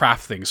like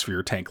craft things for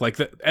your tank. Like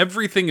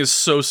everything is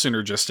so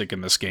synergistic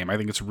in this game. I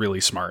think it's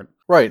really smart.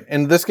 Right.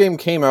 And this game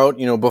came out,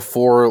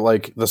 before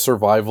like the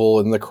survival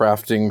and the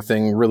crafting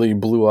thing really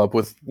blew up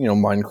with,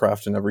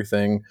 Minecraft and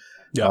everything.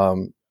 Yeah.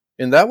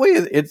 In that way,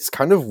 it's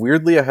kind of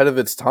weirdly ahead of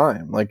its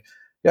time. Like,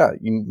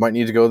 you might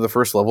need to go to the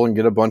first level and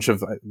get a bunch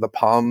of the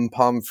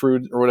palm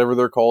fruit or whatever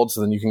they're called,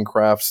 so then you can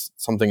craft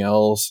something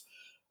else.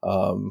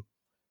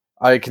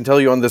 I can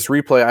tell you on this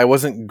replay, I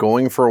wasn't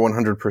going for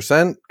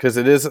 100% because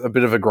it is a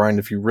bit of a grind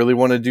if you really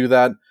want to do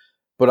that.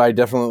 But I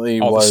definitely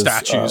all was the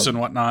statues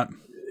and whatnot.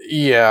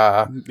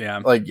 Yeah.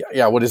 Like,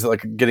 what is it,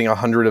 like getting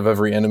 100 of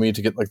every enemy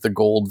to get like the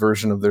gold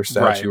version of their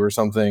statue or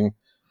something?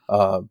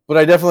 But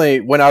I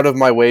definitely went out of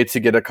my way to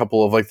get a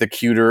couple of like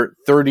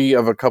 30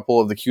 of a couple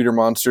of the cuter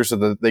monsters so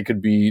that they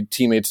could be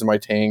teammates in my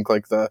tank,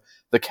 like the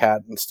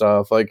cat and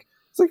stuff. Like,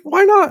 it's like,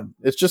 why not?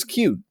 It's just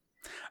cute.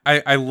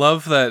 I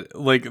love that,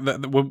 like,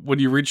 when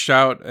you reached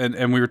out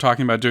and we were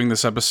talking about doing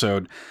this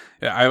episode,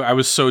 I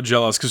was so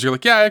jealous because you're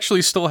like, I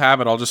actually still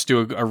have it. I'll just do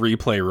a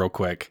replay real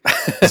quick.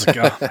 I was like,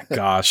 oh my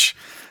gosh,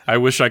 I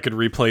wish I could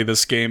replay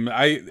this game.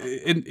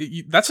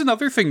 That's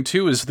another thing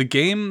too, is the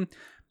game.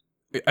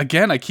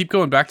 Again, I keep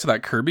going back to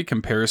that Kirby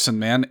comparison,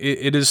 man.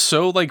 It is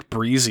so like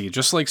breezy,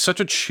 just like such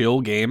a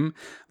chill game.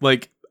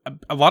 Like,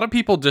 a lot of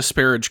people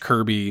disparage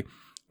Kirby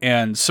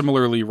and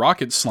similarly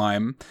Rocket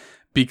Slime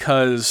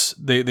because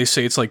they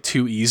say it's like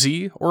too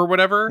easy or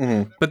whatever.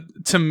 Mm-hmm.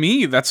 But to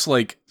me, that's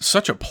like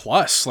such a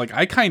plus. Like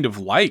I kind of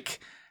like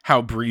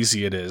how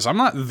breezy it is. I'm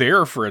not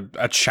there for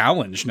a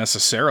challenge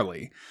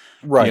necessarily.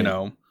 Right. You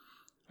know,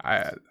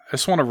 I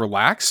just want to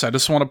relax. I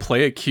just want to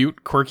play a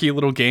cute, quirky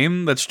little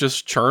game that's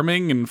just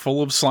charming and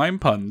full of slime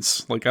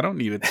puns. Like I don't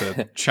need it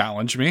to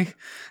challenge me.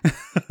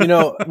 You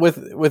know,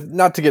 with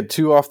not to get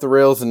too off the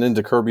rails and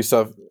into Kirby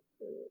stuff,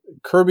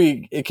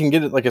 Kirby, it can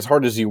get it like as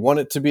hard as you want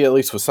it to be, at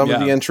least with some of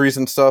the entries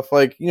and stuff,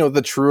 like, you know,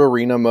 the true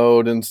arena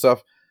mode and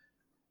stuff.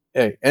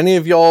 Hey, any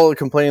of y'all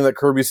complaining that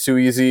Kirby's too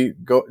easy,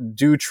 go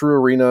do true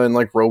arena and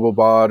like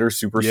Robobot or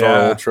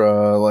Superstar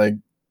Ultra. Like,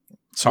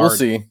 it's hard. We'll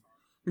see.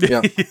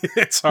 Yeah,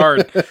 it's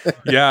hard.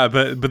 Yeah,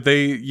 but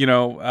they, you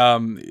know,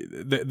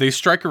 they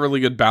strike a really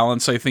good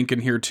balance, I think,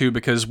 in here too,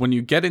 because when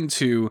you get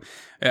into,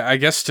 I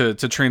guess to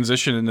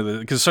transition into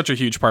because such a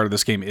huge part of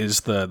this game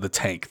is the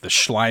tank, the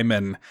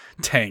Schleiman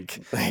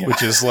tank,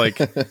 which is like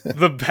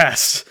the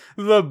best,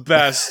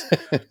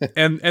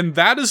 and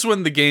that is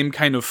when the game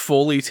kind of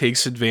fully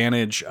takes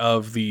advantage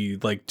of the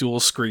like dual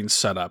screen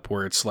setup,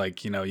 where it's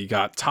like, you know, you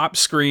got top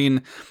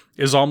screen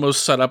is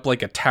almost set up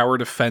like a tower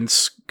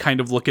defense kind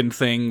of looking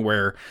thing,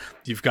 where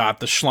you've got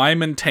the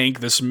Schleiman tank,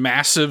 this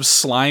massive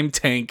slime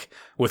tank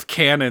with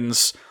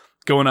cannons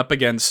going up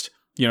against,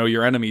 you know,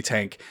 your enemy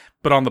tank.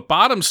 But on the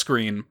bottom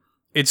screen,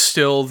 it's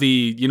still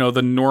the, you know,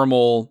 the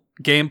normal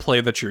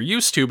gameplay that you're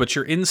used to, but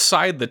you're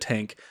inside the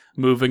tank,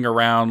 moving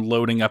around,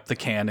 loading up the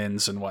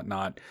cannons and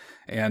whatnot.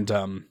 And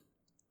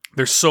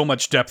there's so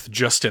much depth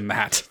just in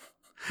that.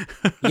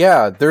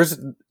 Yeah, there's,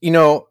 you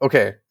know,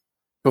 okay.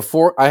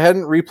 Before, I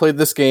hadn't replayed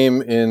this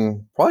game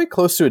in probably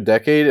close to a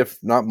decade, if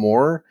not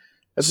more,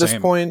 at this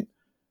point.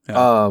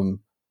 Yeah.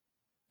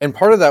 And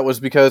part of that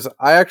was because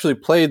I actually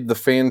played the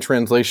fan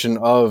translation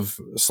of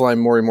Slime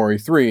Mori Mori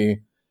 3.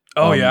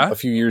 Oh, yeah? A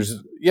few years.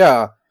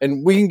 Yeah,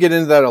 and we can get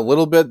into that a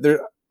little bit.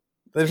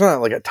 There's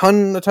not like a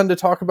ton to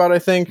talk about, I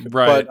think.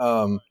 Right.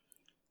 But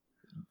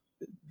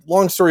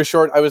long story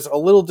short, I was a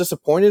little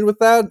disappointed with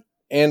that.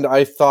 And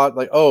I thought,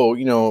 like, oh,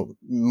 you know,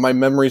 my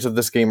memories of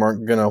this game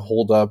aren't going to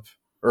hold up.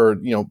 Or,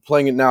 you know,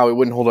 playing it now, it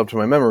wouldn't hold up to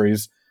my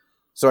memories.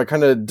 So I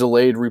kind of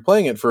delayed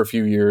replaying it for a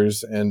few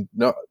years. And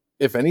no,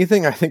 if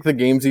anything, I think the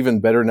game's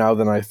even better now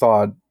than I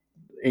thought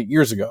 8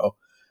 years ago.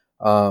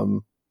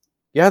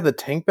 Yeah, the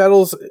tank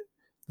battles,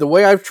 the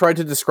way I've tried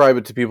to describe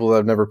it to people that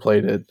have never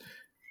played it,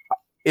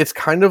 it's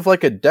kind of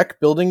like a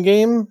deck building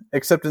game,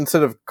 except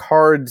instead of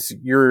cards,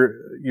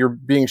 you're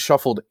being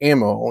shuffled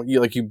ammo.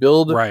 You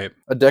build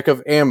a deck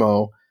of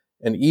ammo,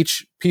 and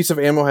each piece of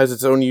ammo has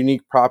its own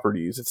unique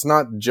properties. It's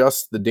not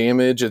just the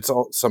damage.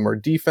 Some are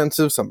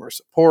defensive, some are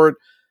support.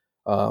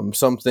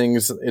 Some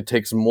things it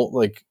takes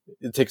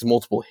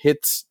multiple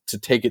hits to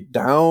take it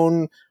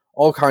down.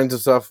 All kinds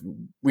of stuff.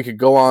 We could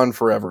go on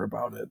forever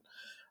about it.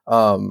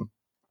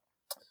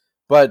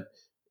 But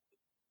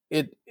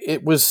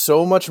it was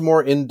so much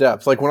more in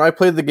depth. Like when I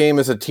played the game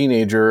as a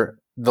teenager,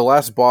 the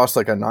last boss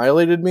like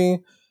annihilated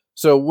me.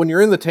 So when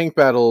you're in the tank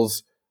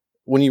battles,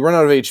 when you run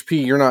out of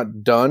HP, you're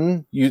not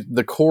done.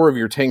 The core of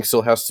your tank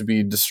still has to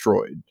be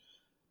destroyed.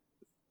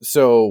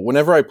 So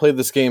whenever I played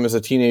this game as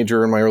a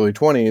teenager in my early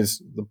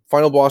 20s, the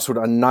final boss would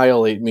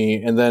annihilate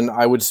me, and then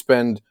I would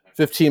spend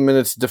 15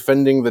 minutes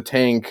defending the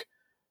tank,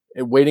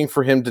 waiting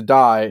for him to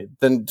die,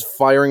 then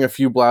firing a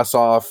few blasts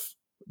off,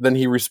 then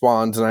he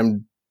respawns, and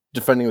I'm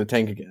defending the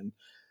tank again.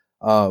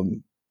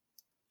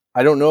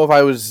 I don't know if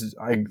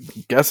I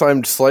guess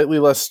I'm slightly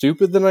less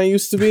stupid than I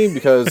used to be,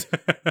 because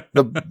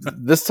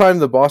this time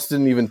the boss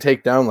didn't even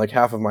take down like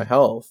half of my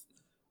health.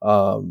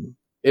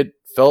 It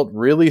felt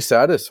really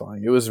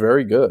satisfying. It was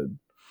very good.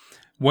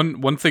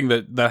 One thing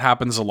that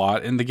happens a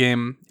lot in the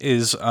game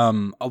is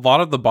a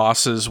lot of the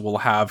bosses will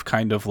have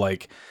kind of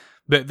like,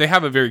 they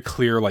have a very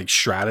clear like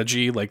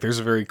strategy. Like there's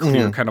a very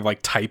clear kind of like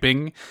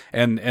typing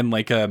and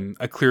like a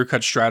clear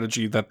cut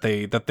strategy that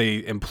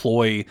they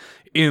employ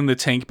in the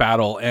tank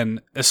battle.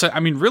 And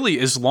I mean, really,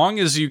 as long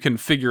as you can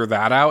figure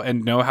that out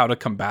and know how to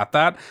combat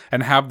that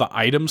and have the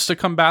items to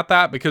combat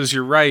that, because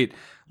you're right,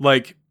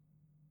 like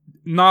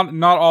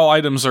not all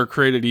items are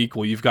created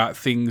equal. You've got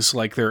things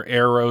like their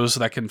arrows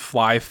that can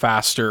fly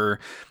faster,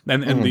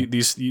 and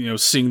these, you know,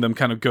 seeing them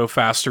kind of go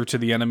faster to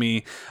the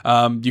enemy.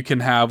 You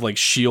can have like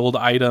shield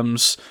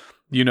items,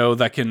 you know,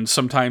 that can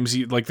sometimes,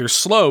 like, they're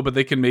slow, but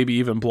they can maybe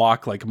even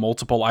block like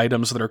multiple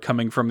items that are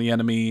coming from the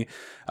enemy.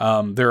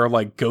 There are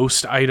like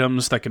ghost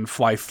items that can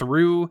fly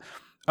through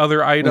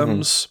other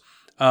items.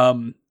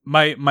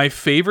 My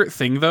favorite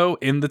thing though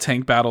in the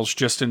tank battles,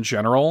 just in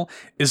general,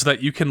 is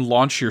that you can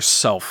launch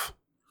yourself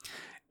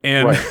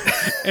and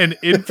and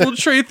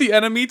infiltrate the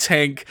enemy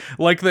tank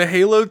like the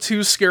Halo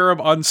 2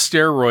 Scarab on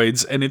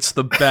steroids, and it's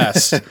the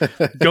best.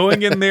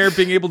 Going in there,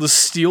 being able to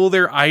steal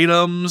their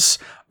items,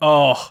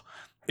 oh,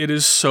 it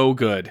is so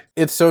good.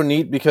 It's so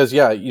neat because,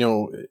 yeah, you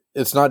know,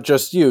 it's not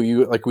just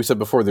you, like we said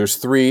before, there's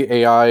 3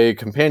 AI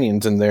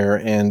companions in there,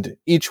 and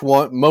each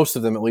one, most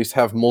of them at least,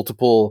 have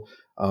multiple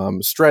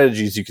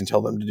strategies you can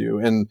tell them to do,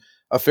 and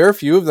a fair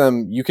few of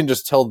them you can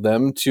just tell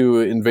them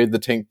to invade the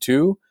tank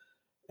too.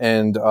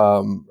 and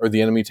or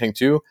the enemy tank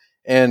too,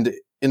 and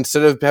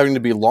instead of having to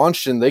be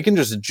launched in, they can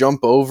just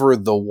jump over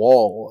the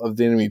wall of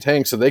the enemy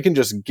tank, so they can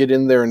just get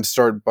in there and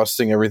start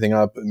busting everything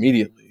up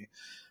immediately.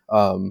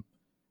 And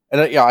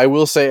I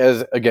will say,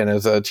 as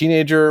a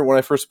teenager, when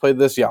I first played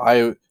this,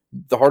 the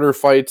harder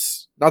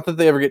fights, not that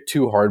they ever get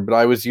too hard, but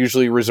I was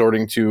usually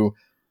resorting to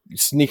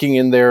sneaking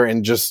in there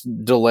and just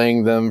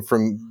delaying them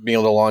from being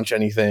able to launch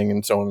anything,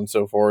 and so on and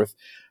so forth.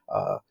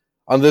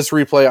 On this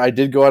replay, I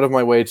did go out of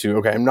my way to,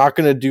 I'm not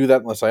going to do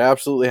that unless I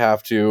absolutely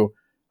have to.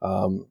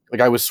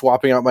 I was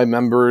swapping out my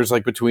members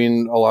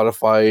between a lot of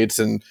fights,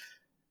 and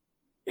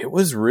it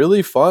was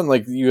really fun.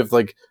 You have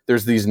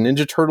there's these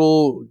Ninja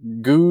Turtle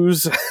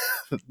goos.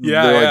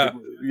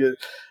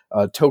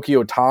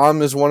 Tokyo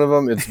Tom is one of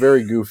them. It's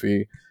very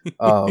goofy.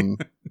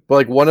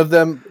 But one of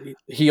them,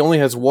 he only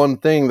has one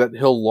thing that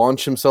he'll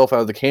launch himself out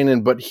of the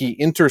cannon, but he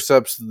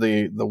intercepts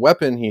the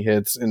weapon he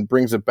hits and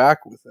brings it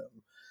back with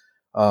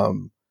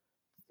him.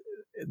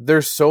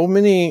 There's so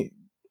many.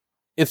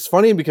 It's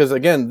funny because,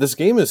 again, this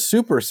game is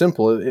super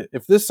simple.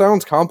 If this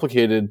sounds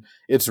complicated,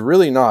 it's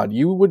really not.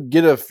 You would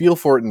get a feel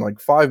for it in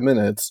 5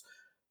 minutes,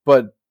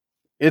 but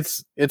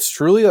it's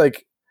truly I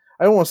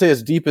don't want to say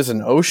as deep as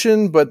an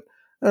ocean, but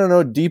I don't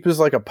know, deep as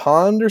a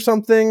pond or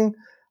something.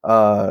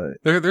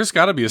 There's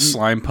got to be a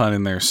slime pun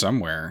in there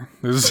somewhere.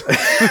 There's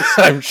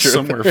I'm sure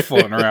somewhere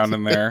floating around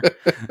in there.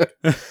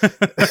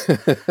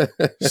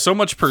 So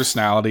much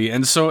personality,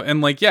 it's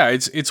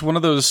one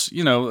of those,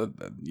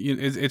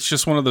 it's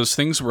just one of those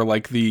things where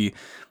the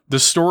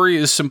story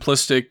is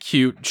simplistic,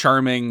 cute,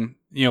 charming,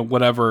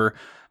 whatever.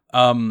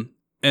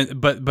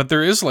 But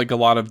there is a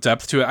lot of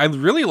depth to it. I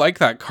really like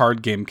that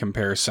card game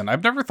comparison.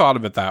 I've never thought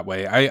of it that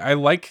way. I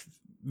like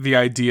the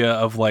idea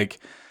of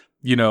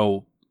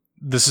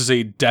this is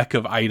a deck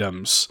of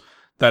items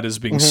that is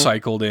being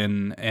cycled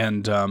in,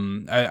 and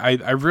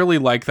I really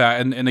like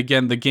that. And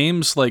again, the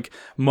game's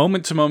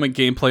moment to moment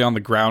gameplay on the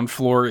ground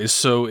floor is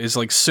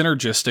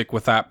synergistic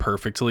with that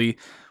perfectly.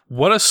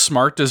 What a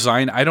smart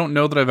design. I don't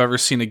know that I've ever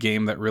seen a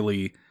game that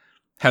really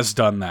has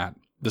done that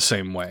the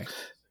same way.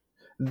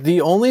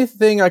 The only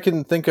thing I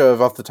can think of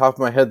off the top of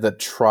my head that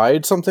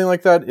tried something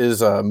like that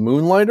is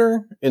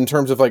Moonlighter, in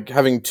terms of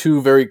having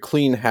two very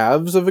clean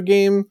halves of a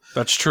game.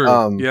 That's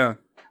true. Yeah.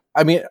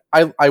 I mean,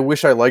 I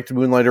wish I liked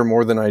Moonlighter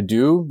more than I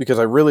do, because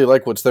I really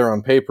like what's there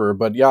on paper.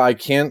 But yeah, I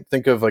can't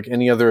think of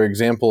any other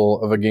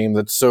example of a game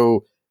that's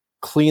so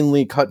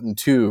cleanly cut in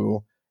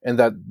two and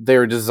that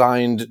they're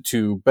designed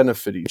to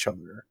benefit each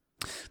other.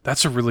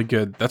 That's a really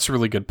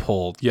good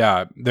pull.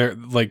 Yeah, they're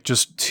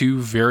just two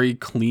very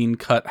clean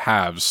cut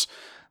halves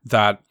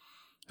that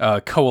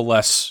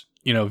coalesce,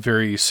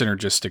 very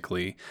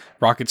synergistically.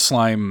 Rocket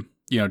Slime,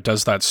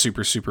 does that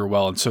super, super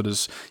well. And so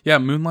does,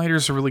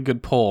 Moonlighter's a really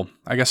good pull.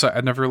 I guess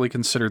I never really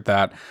considered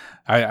that.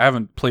 I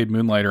haven't played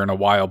Moonlighter in a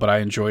while, but I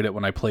enjoyed it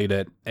when I played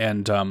it.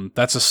 And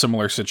that's a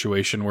similar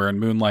situation where in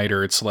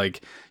Moonlighter, it's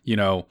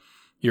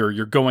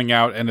you're going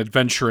out and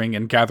adventuring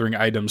and gathering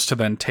items to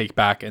then take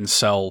back and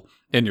sell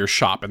in your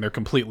shop, and they're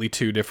completely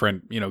two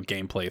different,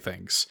 gameplay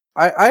things.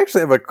 I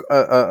actually have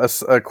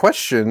a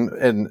question,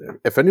 and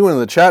if anyone in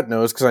the chat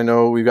knows, because I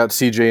know we've got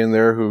CJ in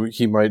there who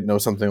he might know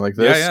something like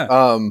this.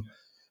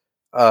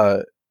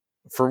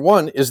 For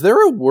one, is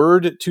there a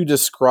word to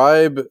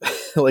describe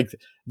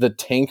the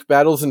tank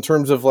battles in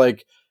terms of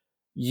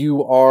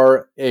you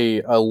are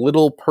a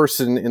little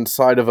person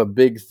inside of a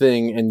big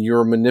thing and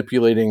you're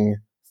manipulating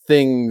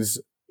things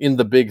in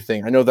the big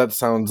thing? I know that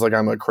sounds like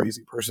I'm a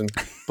crazy person,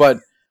 but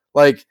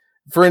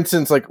for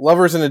instance,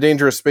 Lovers in a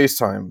Dangerous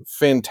Space-Time,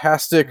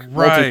 fantastic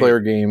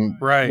multiplayer game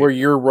where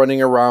you're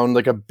running around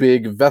a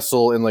big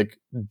vessel and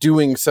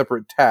doing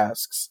separate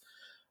tasks.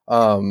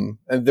 And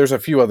there's a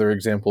few other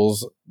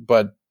examples,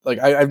 but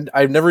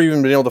I've never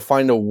even been able to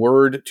find a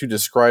word to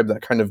describe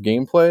that kind of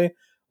gameplay,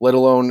 let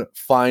alone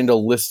find a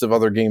list of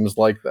other games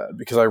like that,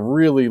 because I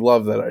really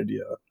love that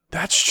idea.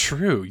 That's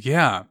true.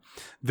 Yeah.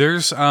 There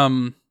is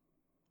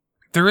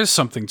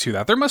something to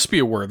that. There must be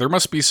a word. There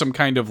must be some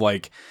kind of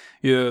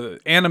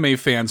anime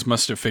fans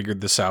must have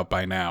figured this out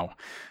by now.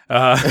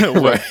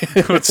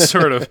 What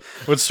sort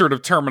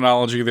of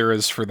terminology there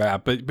is for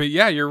that. But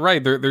yeah, you're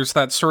right. There's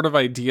that sort of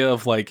idea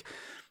of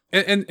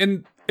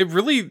and it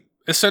really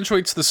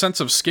accentuates the sense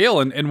of scale.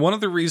 And one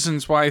of the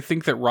reasons why I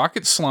think that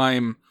Rocket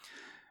Slime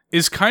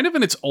is kind of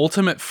in its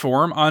ultimate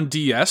form on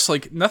DS.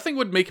 Nothing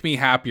would make me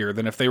happier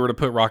than if they were to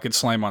put Rocket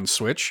Slime on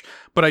Switch,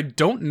 but I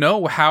don't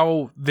know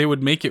how they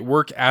would make it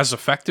work as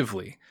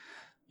effectively.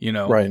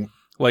 Right.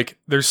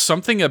 There's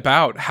something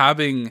about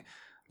having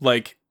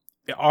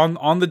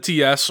on the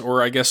DS,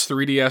 or I guess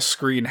 3DS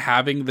screen,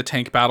 having the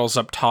tank battles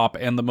up top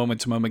and the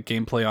moment-to-moment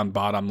gameplay on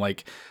bottom,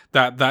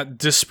 that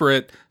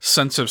disparate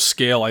sense of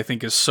scale, I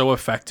think, is so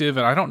effective,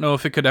 and I don't know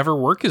if it could ever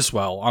work as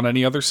well on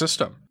any other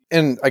system.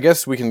 And I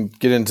guess we can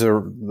get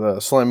into the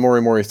Slime Mori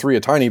Mori 3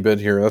 a tiny bit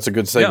here. That's a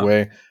good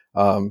segue.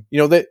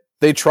 Yeah.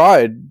 They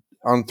tried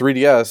on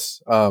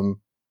 3DS.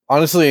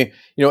 Honestly,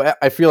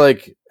 I feel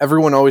like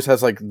everyone always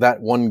has that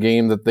one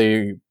game that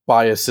they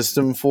buy a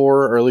system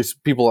for, or at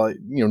least people,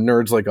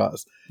 nerds like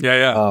us.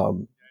 Yeah.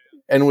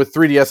 And with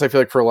 3DS, I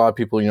feel like for a lot of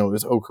people, it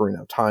was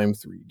Ocarina of Time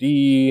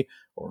 3D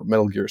or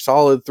Metal Gear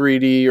Solid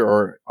 3D,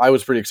 or I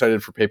was pretty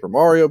excited for Paper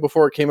Mario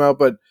before it came out.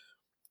 But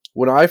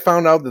when I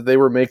found out that they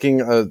were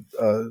making a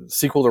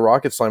sequel to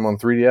Rocket Slime on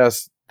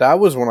 3DS, that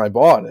was when I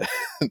bought it.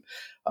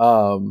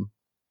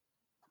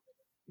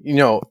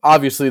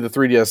 Obviously the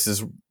 3DS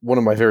is one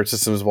of my favorite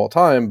systems of all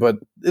time, but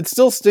it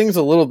still stings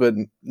a little bit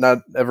not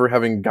ever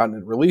having gotten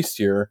it released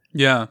here.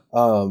 Yeah.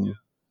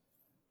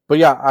 But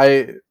yeah,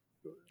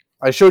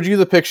 I showed you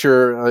the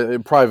picture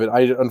in private.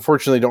 I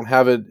unfortunately don't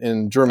have it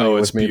in Germany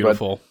with me.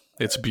 Beautiful.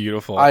 But it's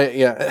beautiful.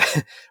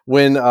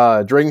 When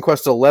Dragon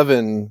Quest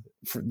XI,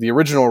 the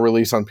original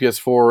release on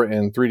PS4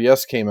 and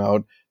 3DS came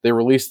out, they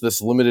released this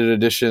limited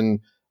edition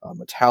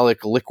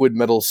metallic liquid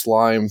metal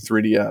slime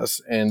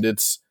 3DS, and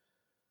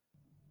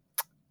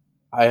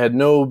I had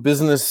no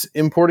business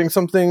importing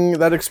something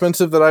that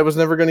expensive that I was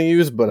never going to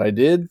use, but I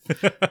did.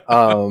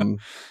 And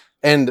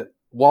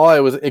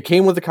it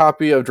came with a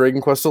copy of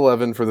Dragon Quest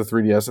XI for the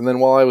 3DS, and then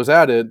while I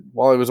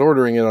was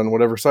ordering it on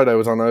whatever site I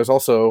was on, I was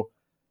also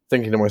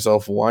thinking to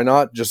myself, why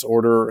not just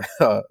order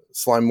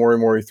Slime Mori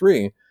Mori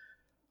 3?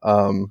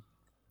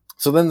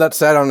 So then that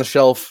sat on the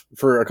shelf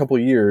for a couple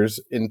of years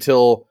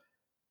until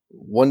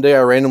one day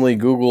I randomly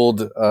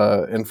Googled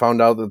and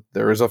found out that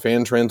there is a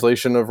fan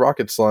translation of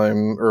Rocket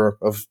Slime, or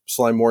of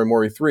Slime Mori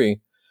Mori 3.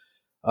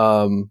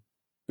 But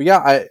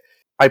yeah,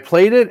 I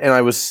played it, and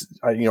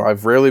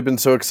I've rarely been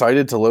so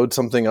excited to load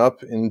something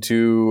up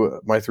into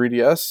my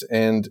 3DS,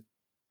 and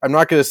I'm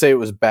not going to say it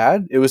was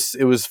bad. It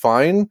was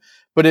fine,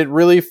 but it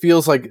really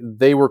feels like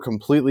they were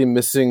completely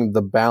missing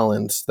the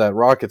balance that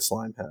Rocket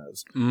Slime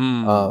has.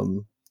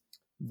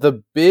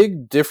 The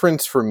big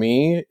difference for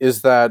me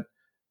is that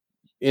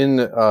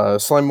in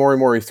Slime Mori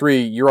Mori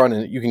 3,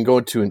 you can go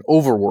into an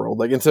overworld.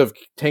 Like, instead of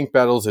tank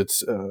battles,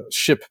 it's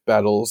ship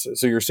battles.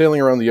 So you're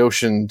sailing around the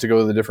ocean to go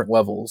to the different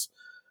levels.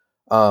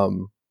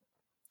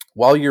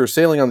 While you're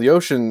sailing on the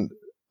ocean,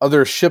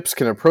 other ships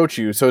can approach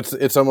you. So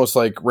it's almost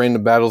like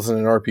random battles in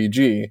an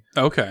RPG.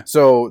 Okay.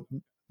 So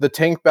the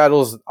tank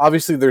battles,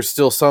 obviously there's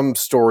still some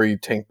story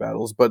tank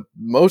battles, but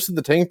most of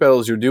the tank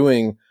battles you're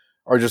doing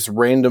are just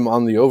random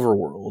on the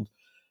overworld.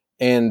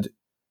 And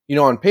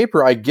on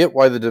paper, I get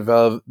why the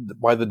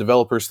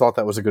developers thought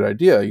that was a good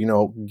idea.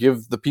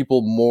 Give the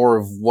people more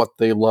of what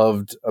they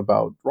loved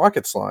about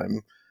Rocket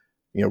Slime.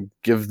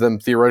 Give them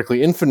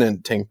theoretically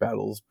infinite tank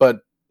battles, but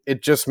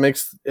it just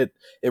makes it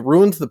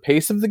ruins the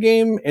pace of the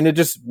game, and it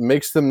just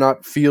makes them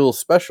not feel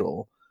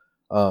special.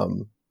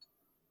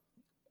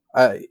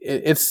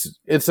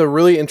 It's a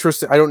really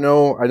interesting. I don't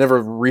know. I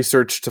never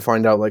researched to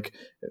find out like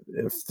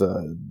if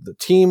the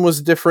team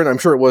was different. I'm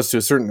sure it was to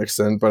a certain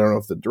extent, but I don't know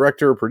if the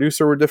director or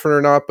producer were different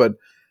or not. But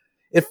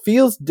it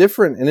feels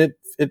different, and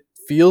it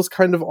feels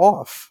kind of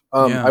off.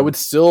 I would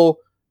still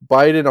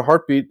buy it in a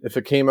heartbeat if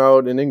it came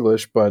out in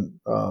English, but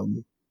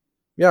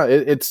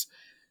it's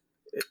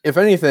if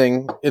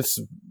anything, it's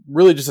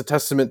really just a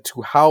testament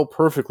to how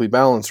perfectly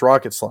balanced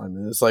Rocket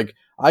Slime is. Like,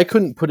 I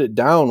couldn't put it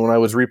down when I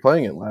was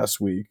replaying it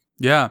last week.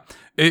 Yeah,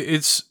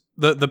 it's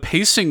the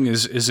pacing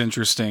is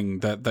interesting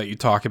that you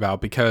talk about,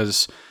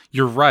 because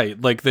you're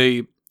right. Like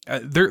there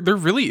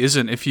really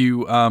isn't. If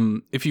you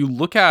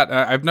look at,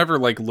 I've never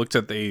looked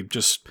at the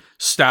just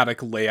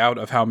static layout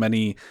of how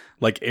many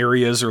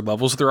areas or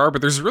levels there are,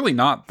 but there's really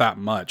not that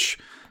much.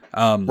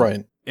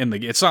 Right.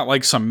 It's not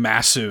like some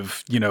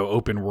massive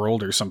open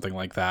world or something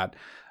like that.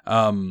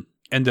 And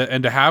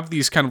to have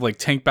these kind of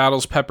tank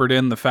battles peppered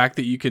in, the fact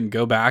that you can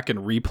go back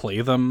and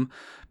replay them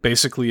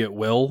basically at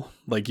will,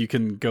 you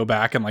can go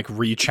back and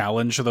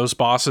re-challenge those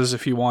bosses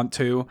if you want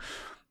to.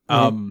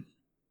 Mm-hmm.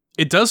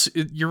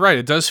 You're right,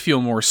 it does feel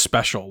more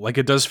special.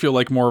 It does feel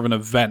like more of an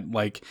event.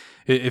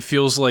 It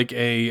feels like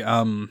a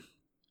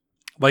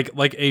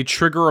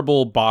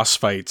triggerable boss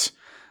fight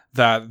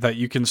that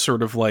you can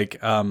sort of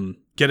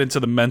get into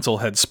the mental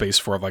headspace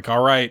for,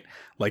 all right,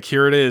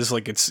 here it is,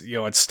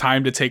 it's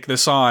time to take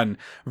this on,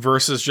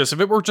 versus just if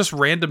it were just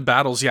random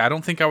battles. I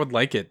don't think I would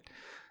like it.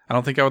 I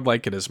don't think I would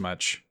like it as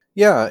much.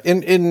 Yeah,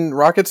 in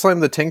Rocket Slime,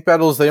 the tank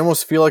battles, they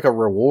almost feel like a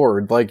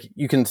reward.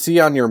 You can see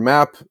on your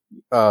map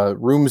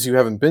rooms you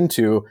haven't been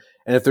to,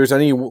 and if there's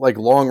any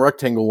long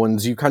rectangle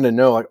ones, you kind of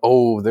know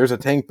oh, there's a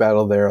tank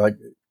battle there.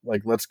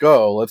 Let's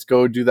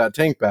go do that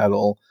tank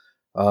battle.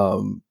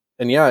 And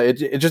yeah,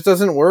 it just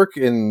doesn't work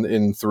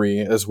in 3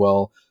 as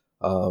well.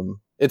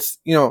 It's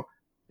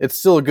it's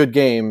still a good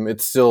game.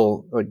 It's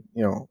still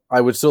I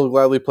would still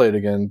gladly play it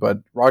again. But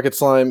Rocket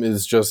Slime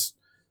is just,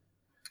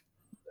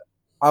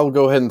 I'll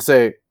go ahead and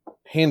say,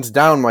 hands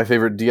down my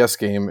favorite DS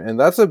game, and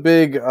that's a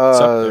big it's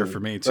up there for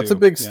me too. That's a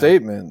big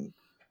statement.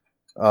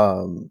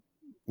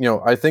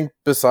 I think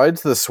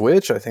besides the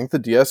Switch, I think the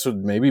DS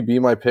would maybe be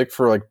my pick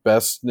for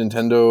best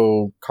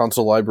Nintendo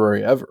console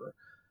library ever.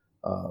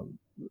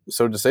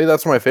 So to say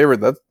that's my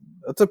favorite, that's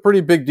a pretty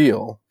big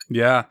deal.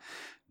 Yeah.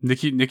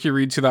 Nikki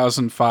Reed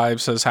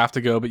 2005 says, have to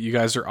go, but you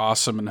guys are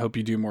awesome and hope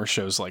you do more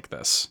shows like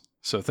this.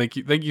 So thank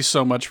you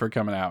so much for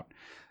coming out.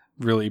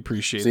 Really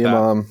appreciate See that. You,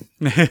 Mom.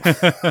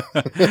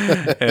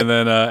 And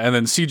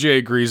then CJ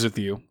agrees with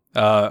you.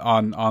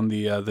 on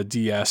the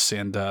DS,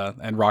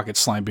 and Rocket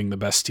Slime being the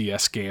best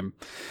DS game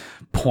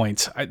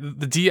point.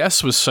 The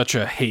DS was such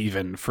a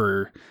haven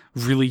for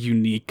really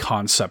unique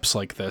concepts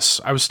like this.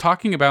 I was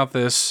talking about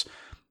this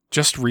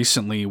just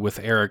recently with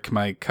Eric,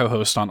 my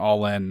co-host on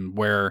All In,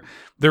 where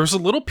there was a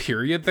little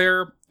period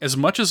there, as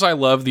much as I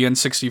love the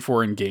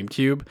N64 and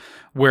GameCube,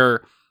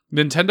 where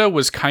Nintendo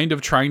was kind of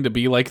trying to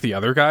be like the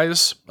other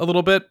guys a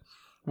little bit,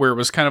 where it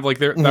was kind of like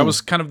that was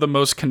kind of the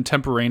most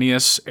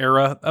contemporaneous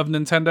era of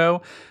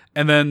Nintendo.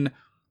 And then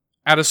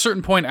at a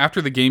certain point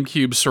after the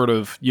GameCube sort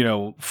of,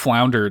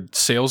 floundered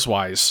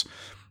sales-wise,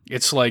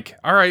 it's like,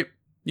 all right,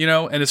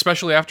 and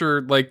especially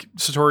after like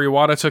Satoru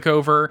Iwata took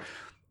over,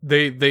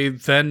 they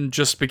then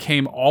just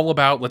became all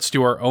about let's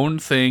do our own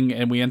thing,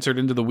 and we entered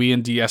into the Wii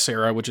and DS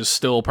era, which is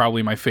still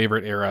probably my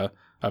favorite era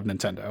of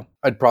Nintendo.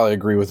 I'd probably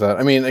agree with that.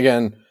 I mean,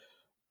 again,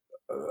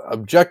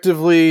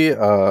 objectively,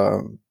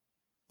 the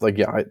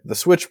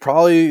Switch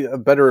probably a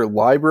better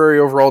library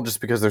overall,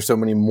 just because there's so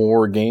many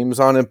more games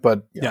on it.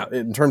 But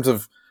in terms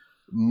of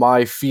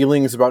my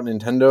feelings about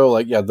Nintendo,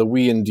 the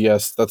Wii and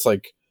DS, that's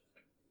like,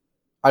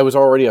 I was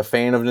already a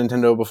fan of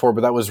Nintendo before,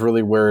 but that was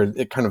really where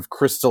it kind of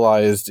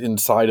crystallized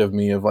inside of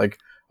me of like,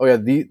 oh yeah,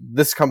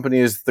 this company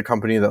is the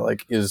company that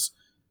like is,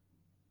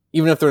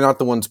 even if they're not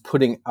the ones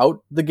putting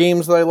out the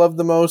games that I love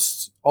the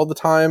most all the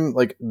time,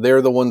 like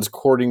they're the ones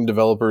courting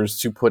developers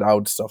to put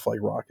out stuff like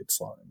Rocket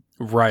Slime.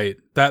 Right.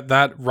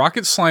 That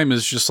Rocket Slime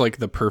is just like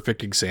the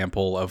perfect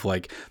example of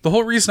like the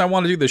whole reason I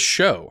want to do this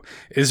show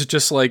is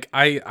just like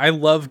I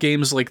love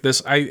games like this.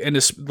 And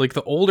it's like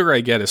the older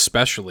I get,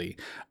 especially,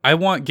 I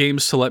want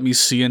games to let me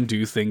see and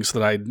do things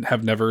that I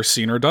have never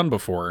seen or done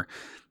before.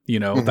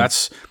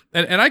 That's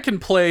and I can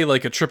play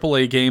like a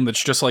AAA game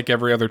that's just like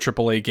every other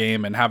AAA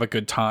game and have a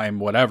good time,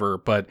 whatever.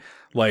 But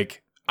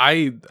like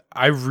I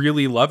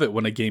really love it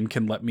when a game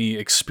can let me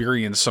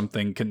experience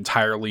something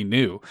entirely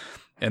new,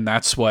 and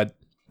that's what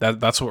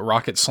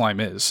Rocket Slime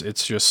is.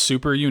 It's just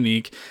super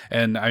unique,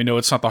 and I know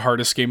it's not the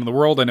hardest game in the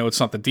world. I know it's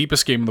not the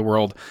deepest game in the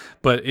world,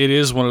 but it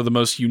is one of the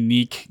most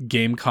unique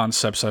game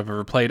concepts I've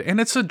ever played, and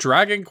it's a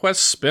Dragon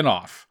Quest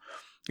spin-off.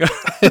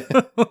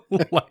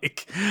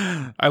 Like,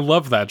 I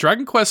love that.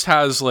 Dragon Quest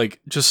has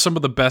like just some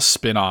of the best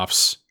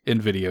spin-offs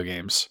in video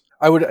games.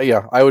 I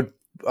would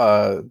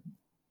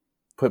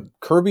put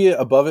Kirby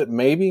above it,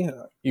 maybe.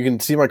 You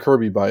can see my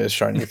Kirby bias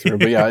shining through,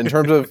 but yeah, in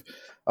terms of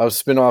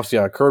spin-offs,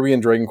 Kirby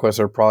and Dragon Quest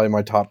are probably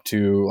my top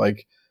two.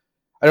 Like,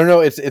 I don't know,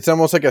 it's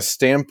almost like a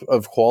stamp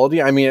of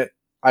quality. I mean,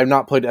 I've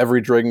not played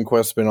every Dragon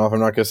Quest spin-off. I'm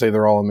not going to say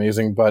they're all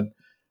amazing, but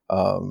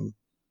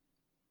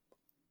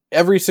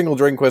every single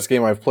Dragon Quest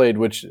game I've played,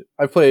 which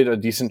I've played a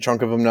decent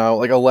chunk of them now,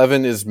 like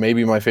 11 is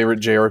maybe my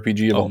favorite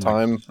JRPG of all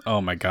time. Oh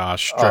my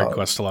gosh, Dragon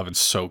Quest 11 is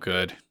so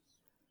good.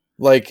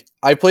 Like,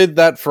 I played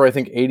that for I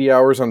think 80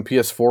 hours on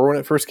PS4 when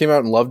it first came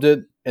out and loved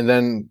it, and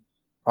then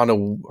on a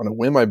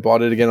whim, I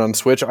bought it again on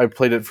Switch. I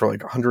played it for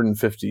like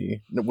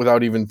 150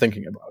 without even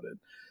thinking about it.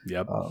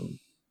 Yep.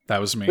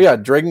 That was me. Yeah,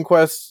 Dragon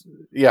Quest.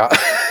 Yeah.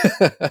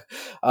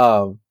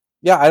 I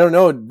don't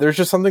know. There's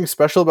just something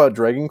special about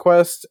Dragon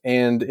Quest,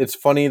 and it's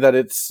funny that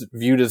it's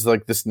viewed as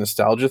like this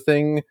nostalgia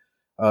thing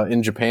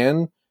in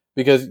Japan,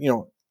 because,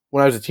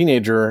 when I was a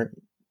teenager,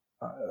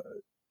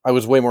 I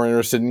was way more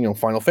interested in,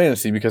 Final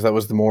Fantasy, because that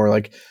was the more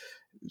like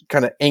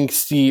kind of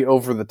angsty,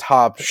 over the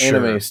top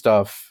anime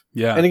stuff.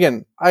 Yeah. And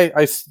again,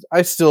 I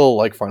still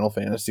like Final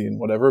Fantasy and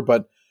whatever,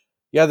 but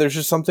yeah, there's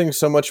just something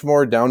so much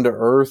more down to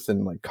earth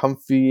and like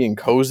comfy and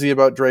cozy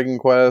about Dragon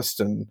Quest.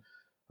 And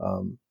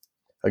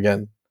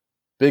again,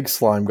 big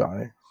slime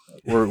guy.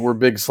 We're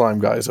big slime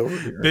guys over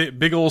here.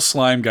 Big old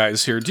slime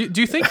guys here.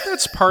 Do you think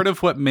that's part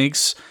of what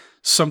makes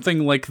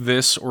something like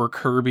this or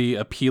Kirby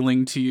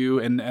appealing to you?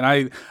 And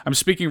I'm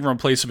speaking from a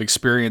place of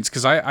experience,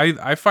 because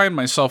I find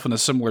myself in a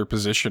similar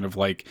position of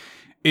like,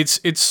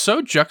 it's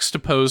so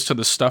juxtaposed to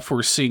the stuff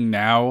we're seeing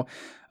now.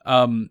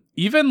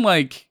 Even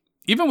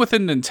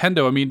within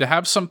Nintendo, I mean, to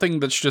have something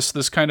that's just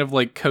this kind of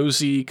like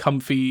cozy,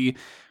 comfy,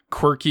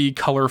 quirky,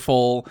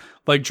 colorful,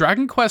 like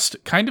Dragon Quest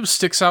kind of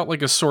sticks out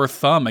like a sore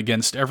thumb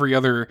against every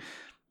other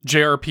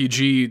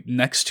JRPG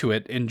next to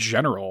it in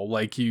general.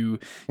 Like you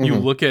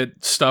look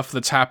at stuff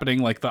that's happening,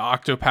 like the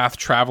Octopath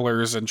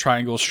Travelers and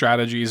Triangle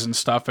Strategies and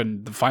stuff,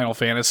 and the Final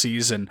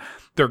Fantasies, and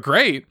they're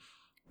great,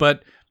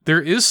 but there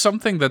is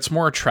something that's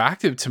more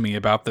attractive to me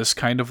about this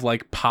kind of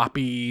like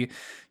poppy,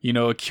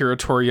 Akira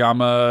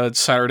Toriyama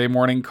Saturday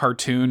morning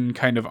cartoon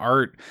kind of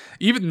art.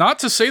 Even not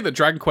to say that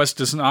Dragon Quest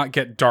does not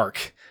get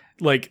dark.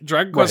 Like,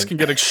 Dragon Quest can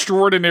get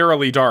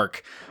extraordinarily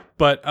dark,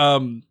 but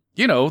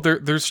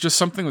there's just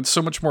something that's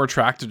so much more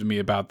attractive to me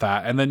about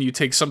that. And then you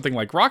take something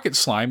like Rocket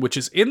Slime, which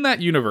is in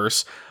that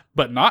universe,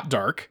 but not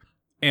dark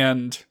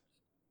and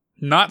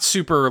not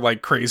super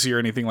like crazy or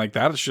anything like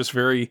that. It's just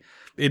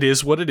it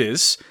is what it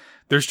is.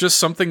 There's just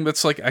something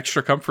that's like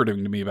extra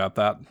comforting to me about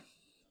that.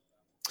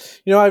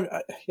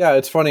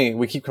 It's funny.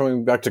 We keep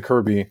coming back to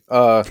Kirby.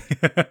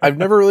 I've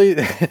never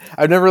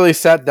really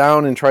sat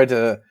down and tried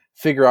to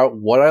figure out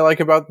what I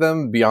like about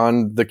them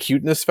beyond the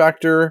cuteness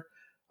factor.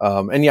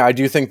 And I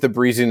do think the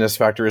breeziness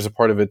factor is a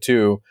part of it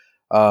too.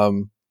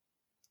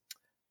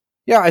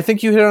 Yeah, I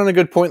think you hit on a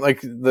good point.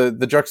 Like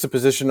the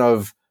juxtaposition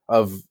of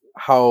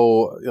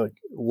how like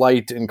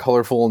light and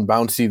colorful and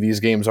bouncy these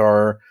games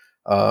are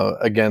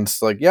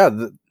against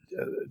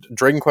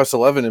Dragon Quest XI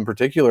in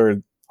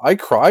particular. I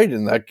cried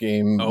in that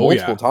game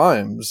multiple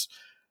times.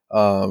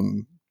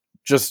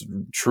 Just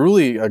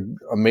truly an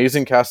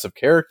amazing cast of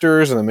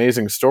characters, an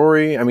amazing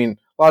story. I mean,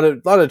 a lot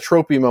of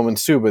tropey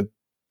moments too, but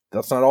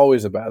that's not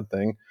always a bad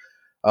thing.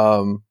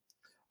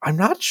 I'm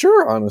not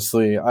sure,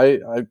 honestly.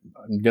 I'm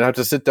gonna have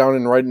to sit down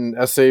and write an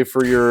essay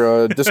for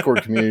your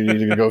Discord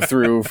community to go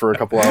through for a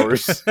couple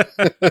hours.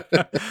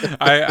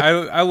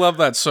 I love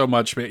that so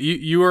much, man.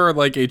 You are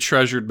like a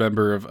treasured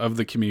member of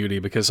the community,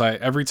 because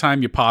every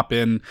time you pop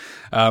in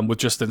with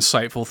just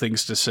insightful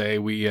things to say,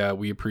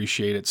 we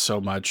appreciate it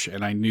so much.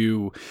 And I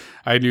knew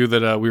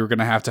that we were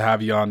gonna have to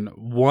have you on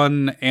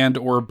one and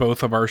or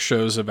both of our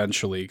shows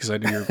eventually, because I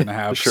knew you were gonna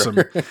have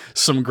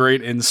some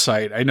great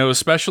insight. I know,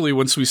 especially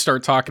once we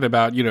start talking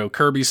about,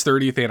 Kirby's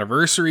 30th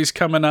anniversary is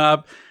coming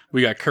up.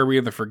 We got Kirby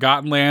in the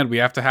Forgotten Land. We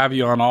have to have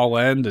you on All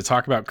End to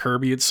talk about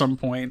Kirby at some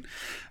point.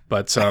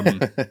 But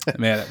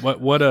man,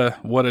 what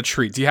a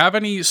treat. Do you have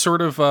any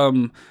sort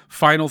of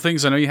final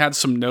things? I know you had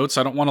some notes.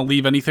 I don't want to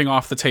leave anything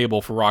off the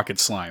table for Rocket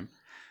Slime.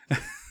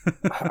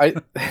 I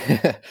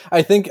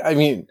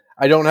mean,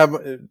 I don't have.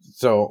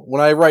 So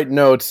when I write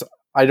notes,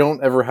 I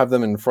don't ever have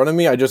them in front of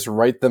me. I just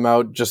write them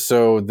out just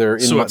so they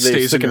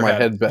stick in my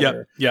head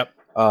better. Yep.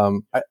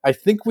 I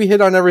think we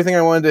hit on everything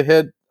I wanted to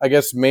hit. I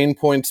guess main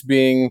points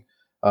being,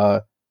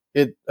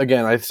 it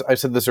again. I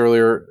said this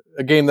earlier.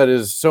 A game that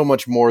is so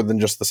much more than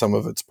just the sum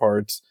of its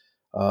parts.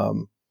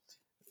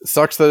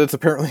 Sucks that it's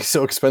apparently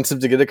so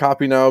expensive to get a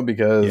copy now,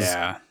 because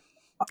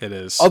it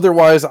is.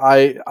 Otherwise,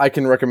 I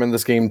can recommend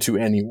this game to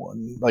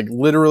anyone. Like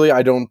literally,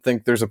 I don't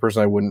think there's a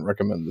person I wouldn't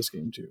recommend this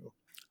game to.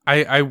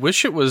 I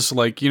wish it was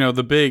like,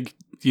 the big,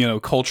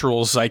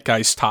 cultural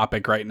zeitgeist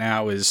topic right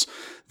now is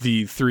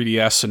the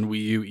 3DS and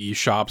Wii U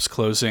eShops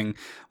closing.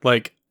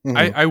 Like,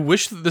 I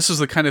wish that this is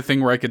the kind of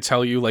thing where I could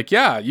tell you, like,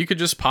 yeah, you could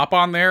just pop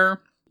on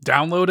there,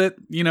 download it,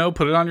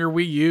 put it on your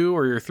Wii U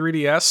or your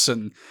 3DS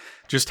and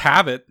just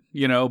have it,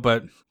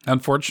 but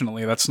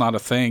unfortunately that's not a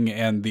thing.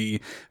 And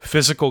the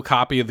physical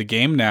copy of the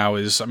game now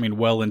is,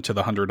 well into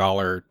the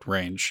 $100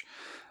 range.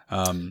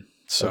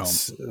 So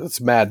that's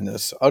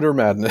madness, utter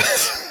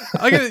madness.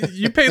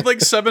 You paid like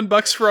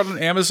 $7 for it on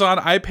Amazon.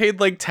 I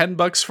paid like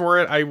 $10 for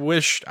it. I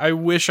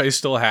wish I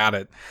still had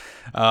it.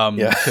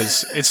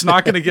 Because it's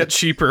not going to get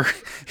cheaper.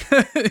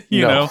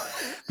 you know,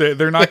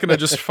 they're not going to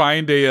just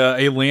find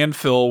a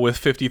landfill with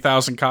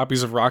 50,000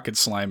 copies of Rocket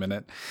Slime in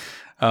it.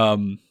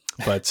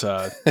 But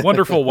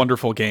wonderful,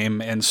 wonderful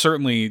game. And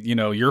certainly,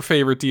 your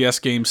favorite DS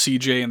game,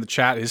 CJ in the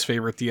chat, his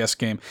favorite DS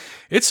game,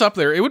 it's up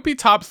there. It would be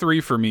top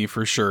 3 for me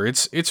for sure.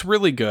 It's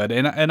really good.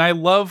 And I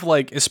love,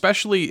 like,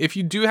 especially if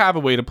you do have a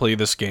way to play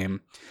this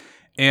game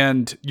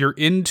and you're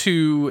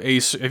into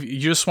if you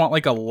just want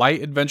like a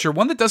light adventure,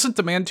 one that doesn't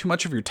demand too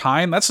much of your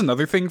time. That's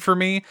another thing for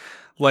me.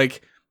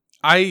 Like,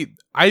 I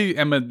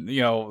am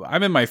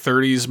I'm in my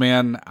 30s,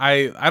 man.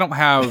 I don't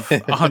have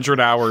 100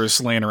 hours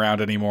laying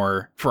around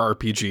anymore for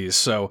RPGs.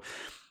 So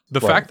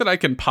the fact that I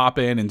can pop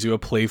in and do a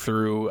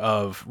playthrough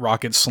of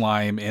Rocket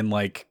Slime in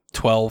like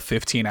 12,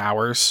 15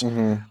 hours,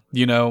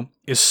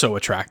 is so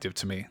attractive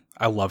to me.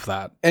 I love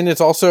that. And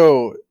it's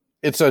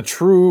a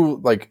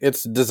true, like,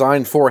 it's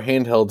designed for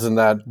handhelds in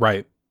that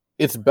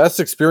it's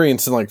best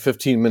experienced in like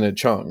 15-minute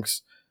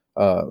chunks.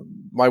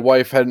 My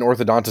wife had an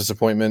orthodontist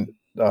appointment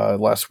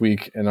last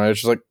week, and I was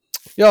just like,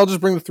 yeah, I'll just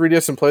bring the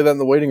 3DS and play that in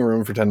the waiting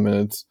room for 10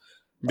 minutes.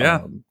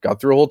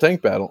 Got through a whole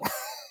tank battle.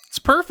 It's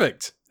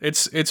perfect.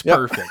 It's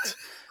perfect.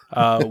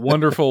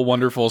 Wonderful,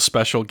 wonderful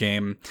special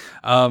game.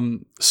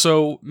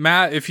 So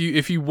Matt, if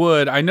you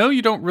would, I know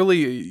you don't really,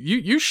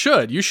 you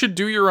should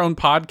do your own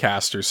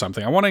podcast or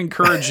something. I want to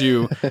encourage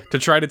you to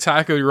try to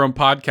tackle your own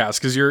podcast,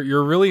 because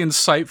you're a really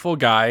insightful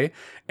guy,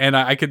 and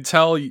I could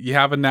tell you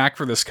have a knack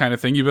for this kind of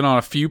thing. You've been on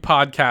a few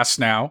podcasts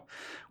now.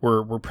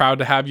 We're proud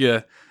to have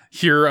you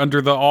here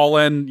under the All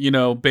In,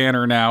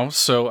 banner now.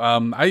 So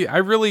I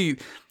really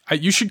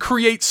you should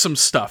create some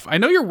stuff. I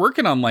know you're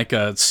working on like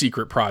a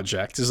secret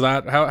project. Is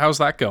that how's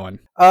that going?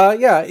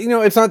 Yeah,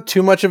 it's not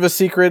too much of a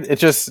secret. It's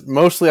just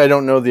mostly I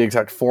don't know the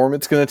exact form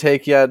it's going to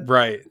take yet.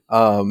 Right.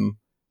 But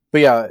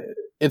yeah,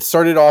 it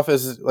started off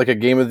as like a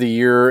Game of the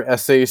Year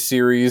essay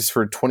series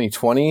for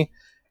 2020,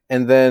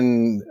 and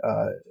then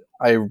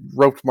I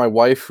roped my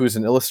wife, who's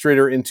an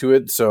illustrator, into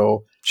it.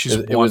 So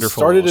it was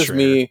started as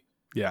me.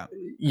 Yeah.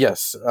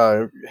 Yes.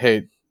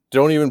 Hey,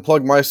 don't even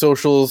plug my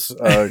socials.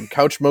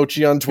 Couch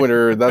Mochi on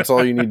Twitter. That's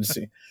all you need to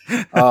see.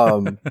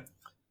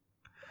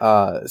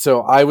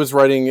 So I was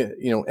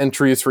writing,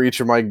 entries for each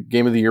of my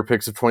Game of the Year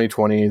picks of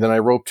 2020. Then I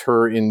roped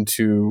her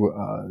into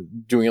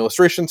doing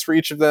illustrations for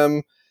each of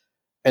them.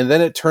 And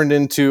then it turned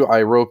into,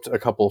 I roped a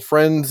couple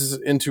friends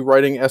into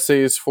writing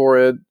essays for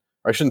it.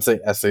 Or I shouldn't say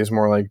essays,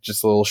 more like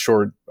just little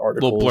short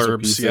articles. Little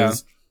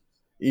blurbs,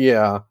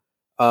 yeah.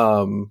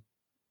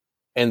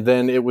 And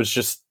then it was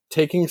just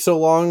taking so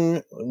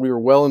long. We were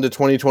well into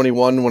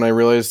 2021 when I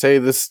realized, hey,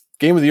 this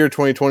Game of the Year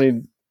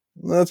 2020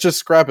 let's just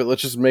scrap it.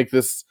 Let's just make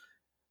this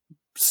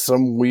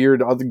some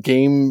weird other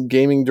gaming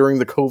during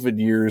the COVID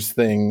years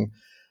thing.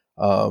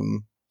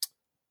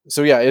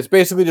 So yeah, it's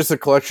basically just a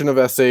collection of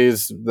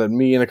essays that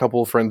me and a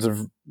couple of friends have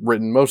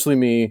written, mostly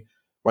me.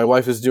 My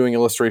wife is doing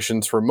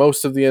illustrations for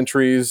most of the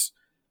entries.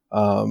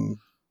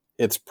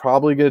 It's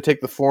probably going to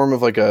take the form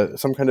of like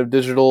some kind of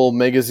digital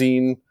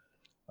magazine.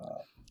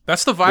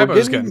 That's the vibe I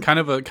was getting. Kind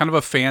of a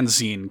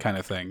fanzine kind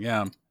of thing.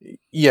 Yeah.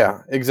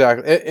 Yeah,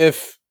 exactly.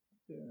 If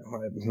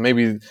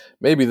maybe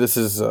this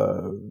is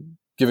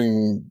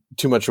giving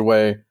too much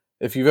away.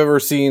 If you've ever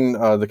seen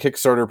the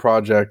Kickstarter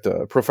project,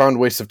 Profound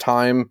Waste of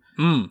Time,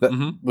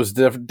 that was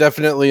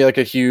definitely like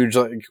a huge,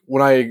 like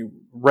when I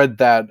read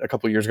that a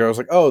couple of years ago, I was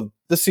like, oh,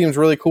 this seems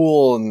really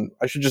cool and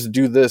I should just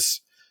do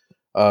this,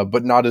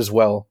 but not as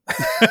well.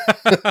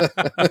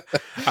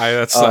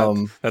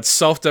 That's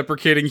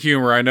self-deprecating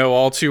humor. I know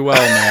all too well,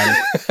 man.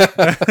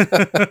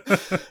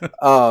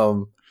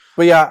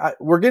 But yeah,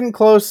 we're getting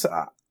close.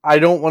 I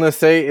don't want to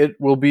say it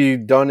will be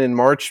done in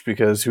March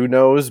because who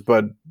knows,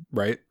 but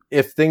right.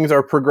 If things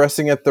are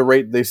progressing at the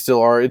rate they still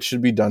are, it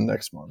should be done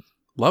next month.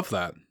 Love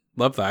that.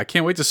 I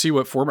can't wait to see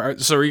what format.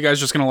 So are you guys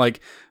just going to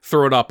like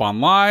throw it up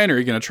online, or are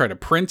you going to try to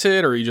print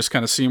it, or are you just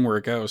kind of seeing where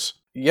it goes?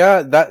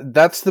 Yeah,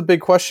 that's the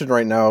big question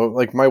right now.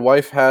 Like my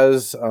wife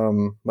has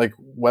like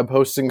web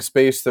hosting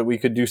space that we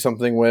could do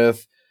something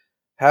with.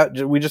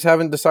 We just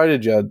haven't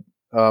decided yet.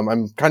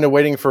 I'm kind of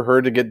waiting for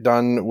her to get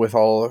done with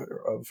all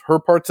of her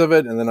parts of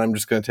it, and then I'm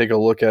just going to take a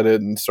look at it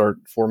and start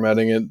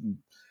formatting it and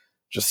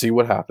just see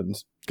what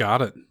happens.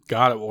 Got it.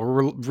 Well,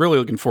 we're really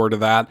looking forward to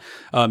that.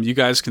 You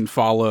guys can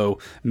follow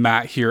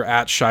Matt here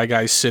at Shy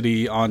Guy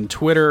City on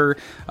Twitter.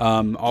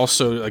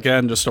 Also,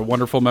 again, just a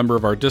wonderful member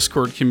of our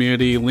Discord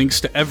community.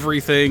 Links to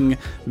everything,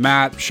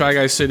 Matt, Shy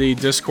Guy City,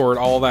 Discord,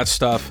 all that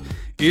stuff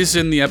is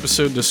in the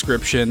episode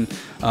description,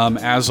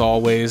 as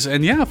always.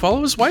 And yeah,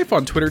 follow his wife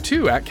on Twitter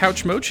too, at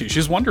Couch Mochi.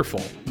 She's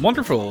wonderful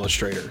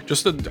illustrator.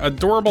 Just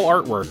adorable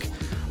artwork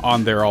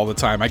on there all the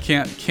time. I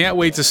can't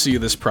wait to see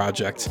this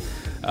project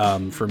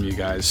from you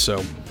guys.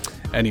 So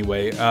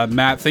anyway,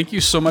 Matt, thank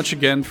you so much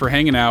again for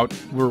hanging out.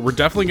 We're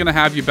definitely going to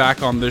have you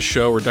back on this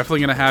show. We're definitely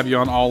going to have you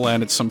on All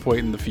In at some point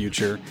in the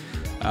future.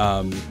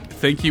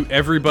 Thank you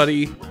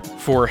everybody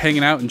for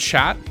hanging out and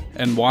chat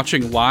and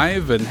watching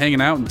live and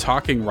hanging out and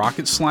talking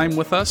Rocket Slime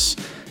with us.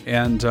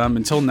 And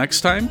until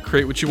next time,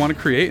 create what you want to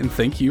create, and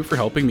thank you for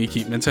helping me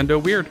keep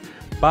Nintendo weird.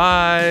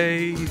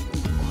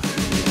 Bye!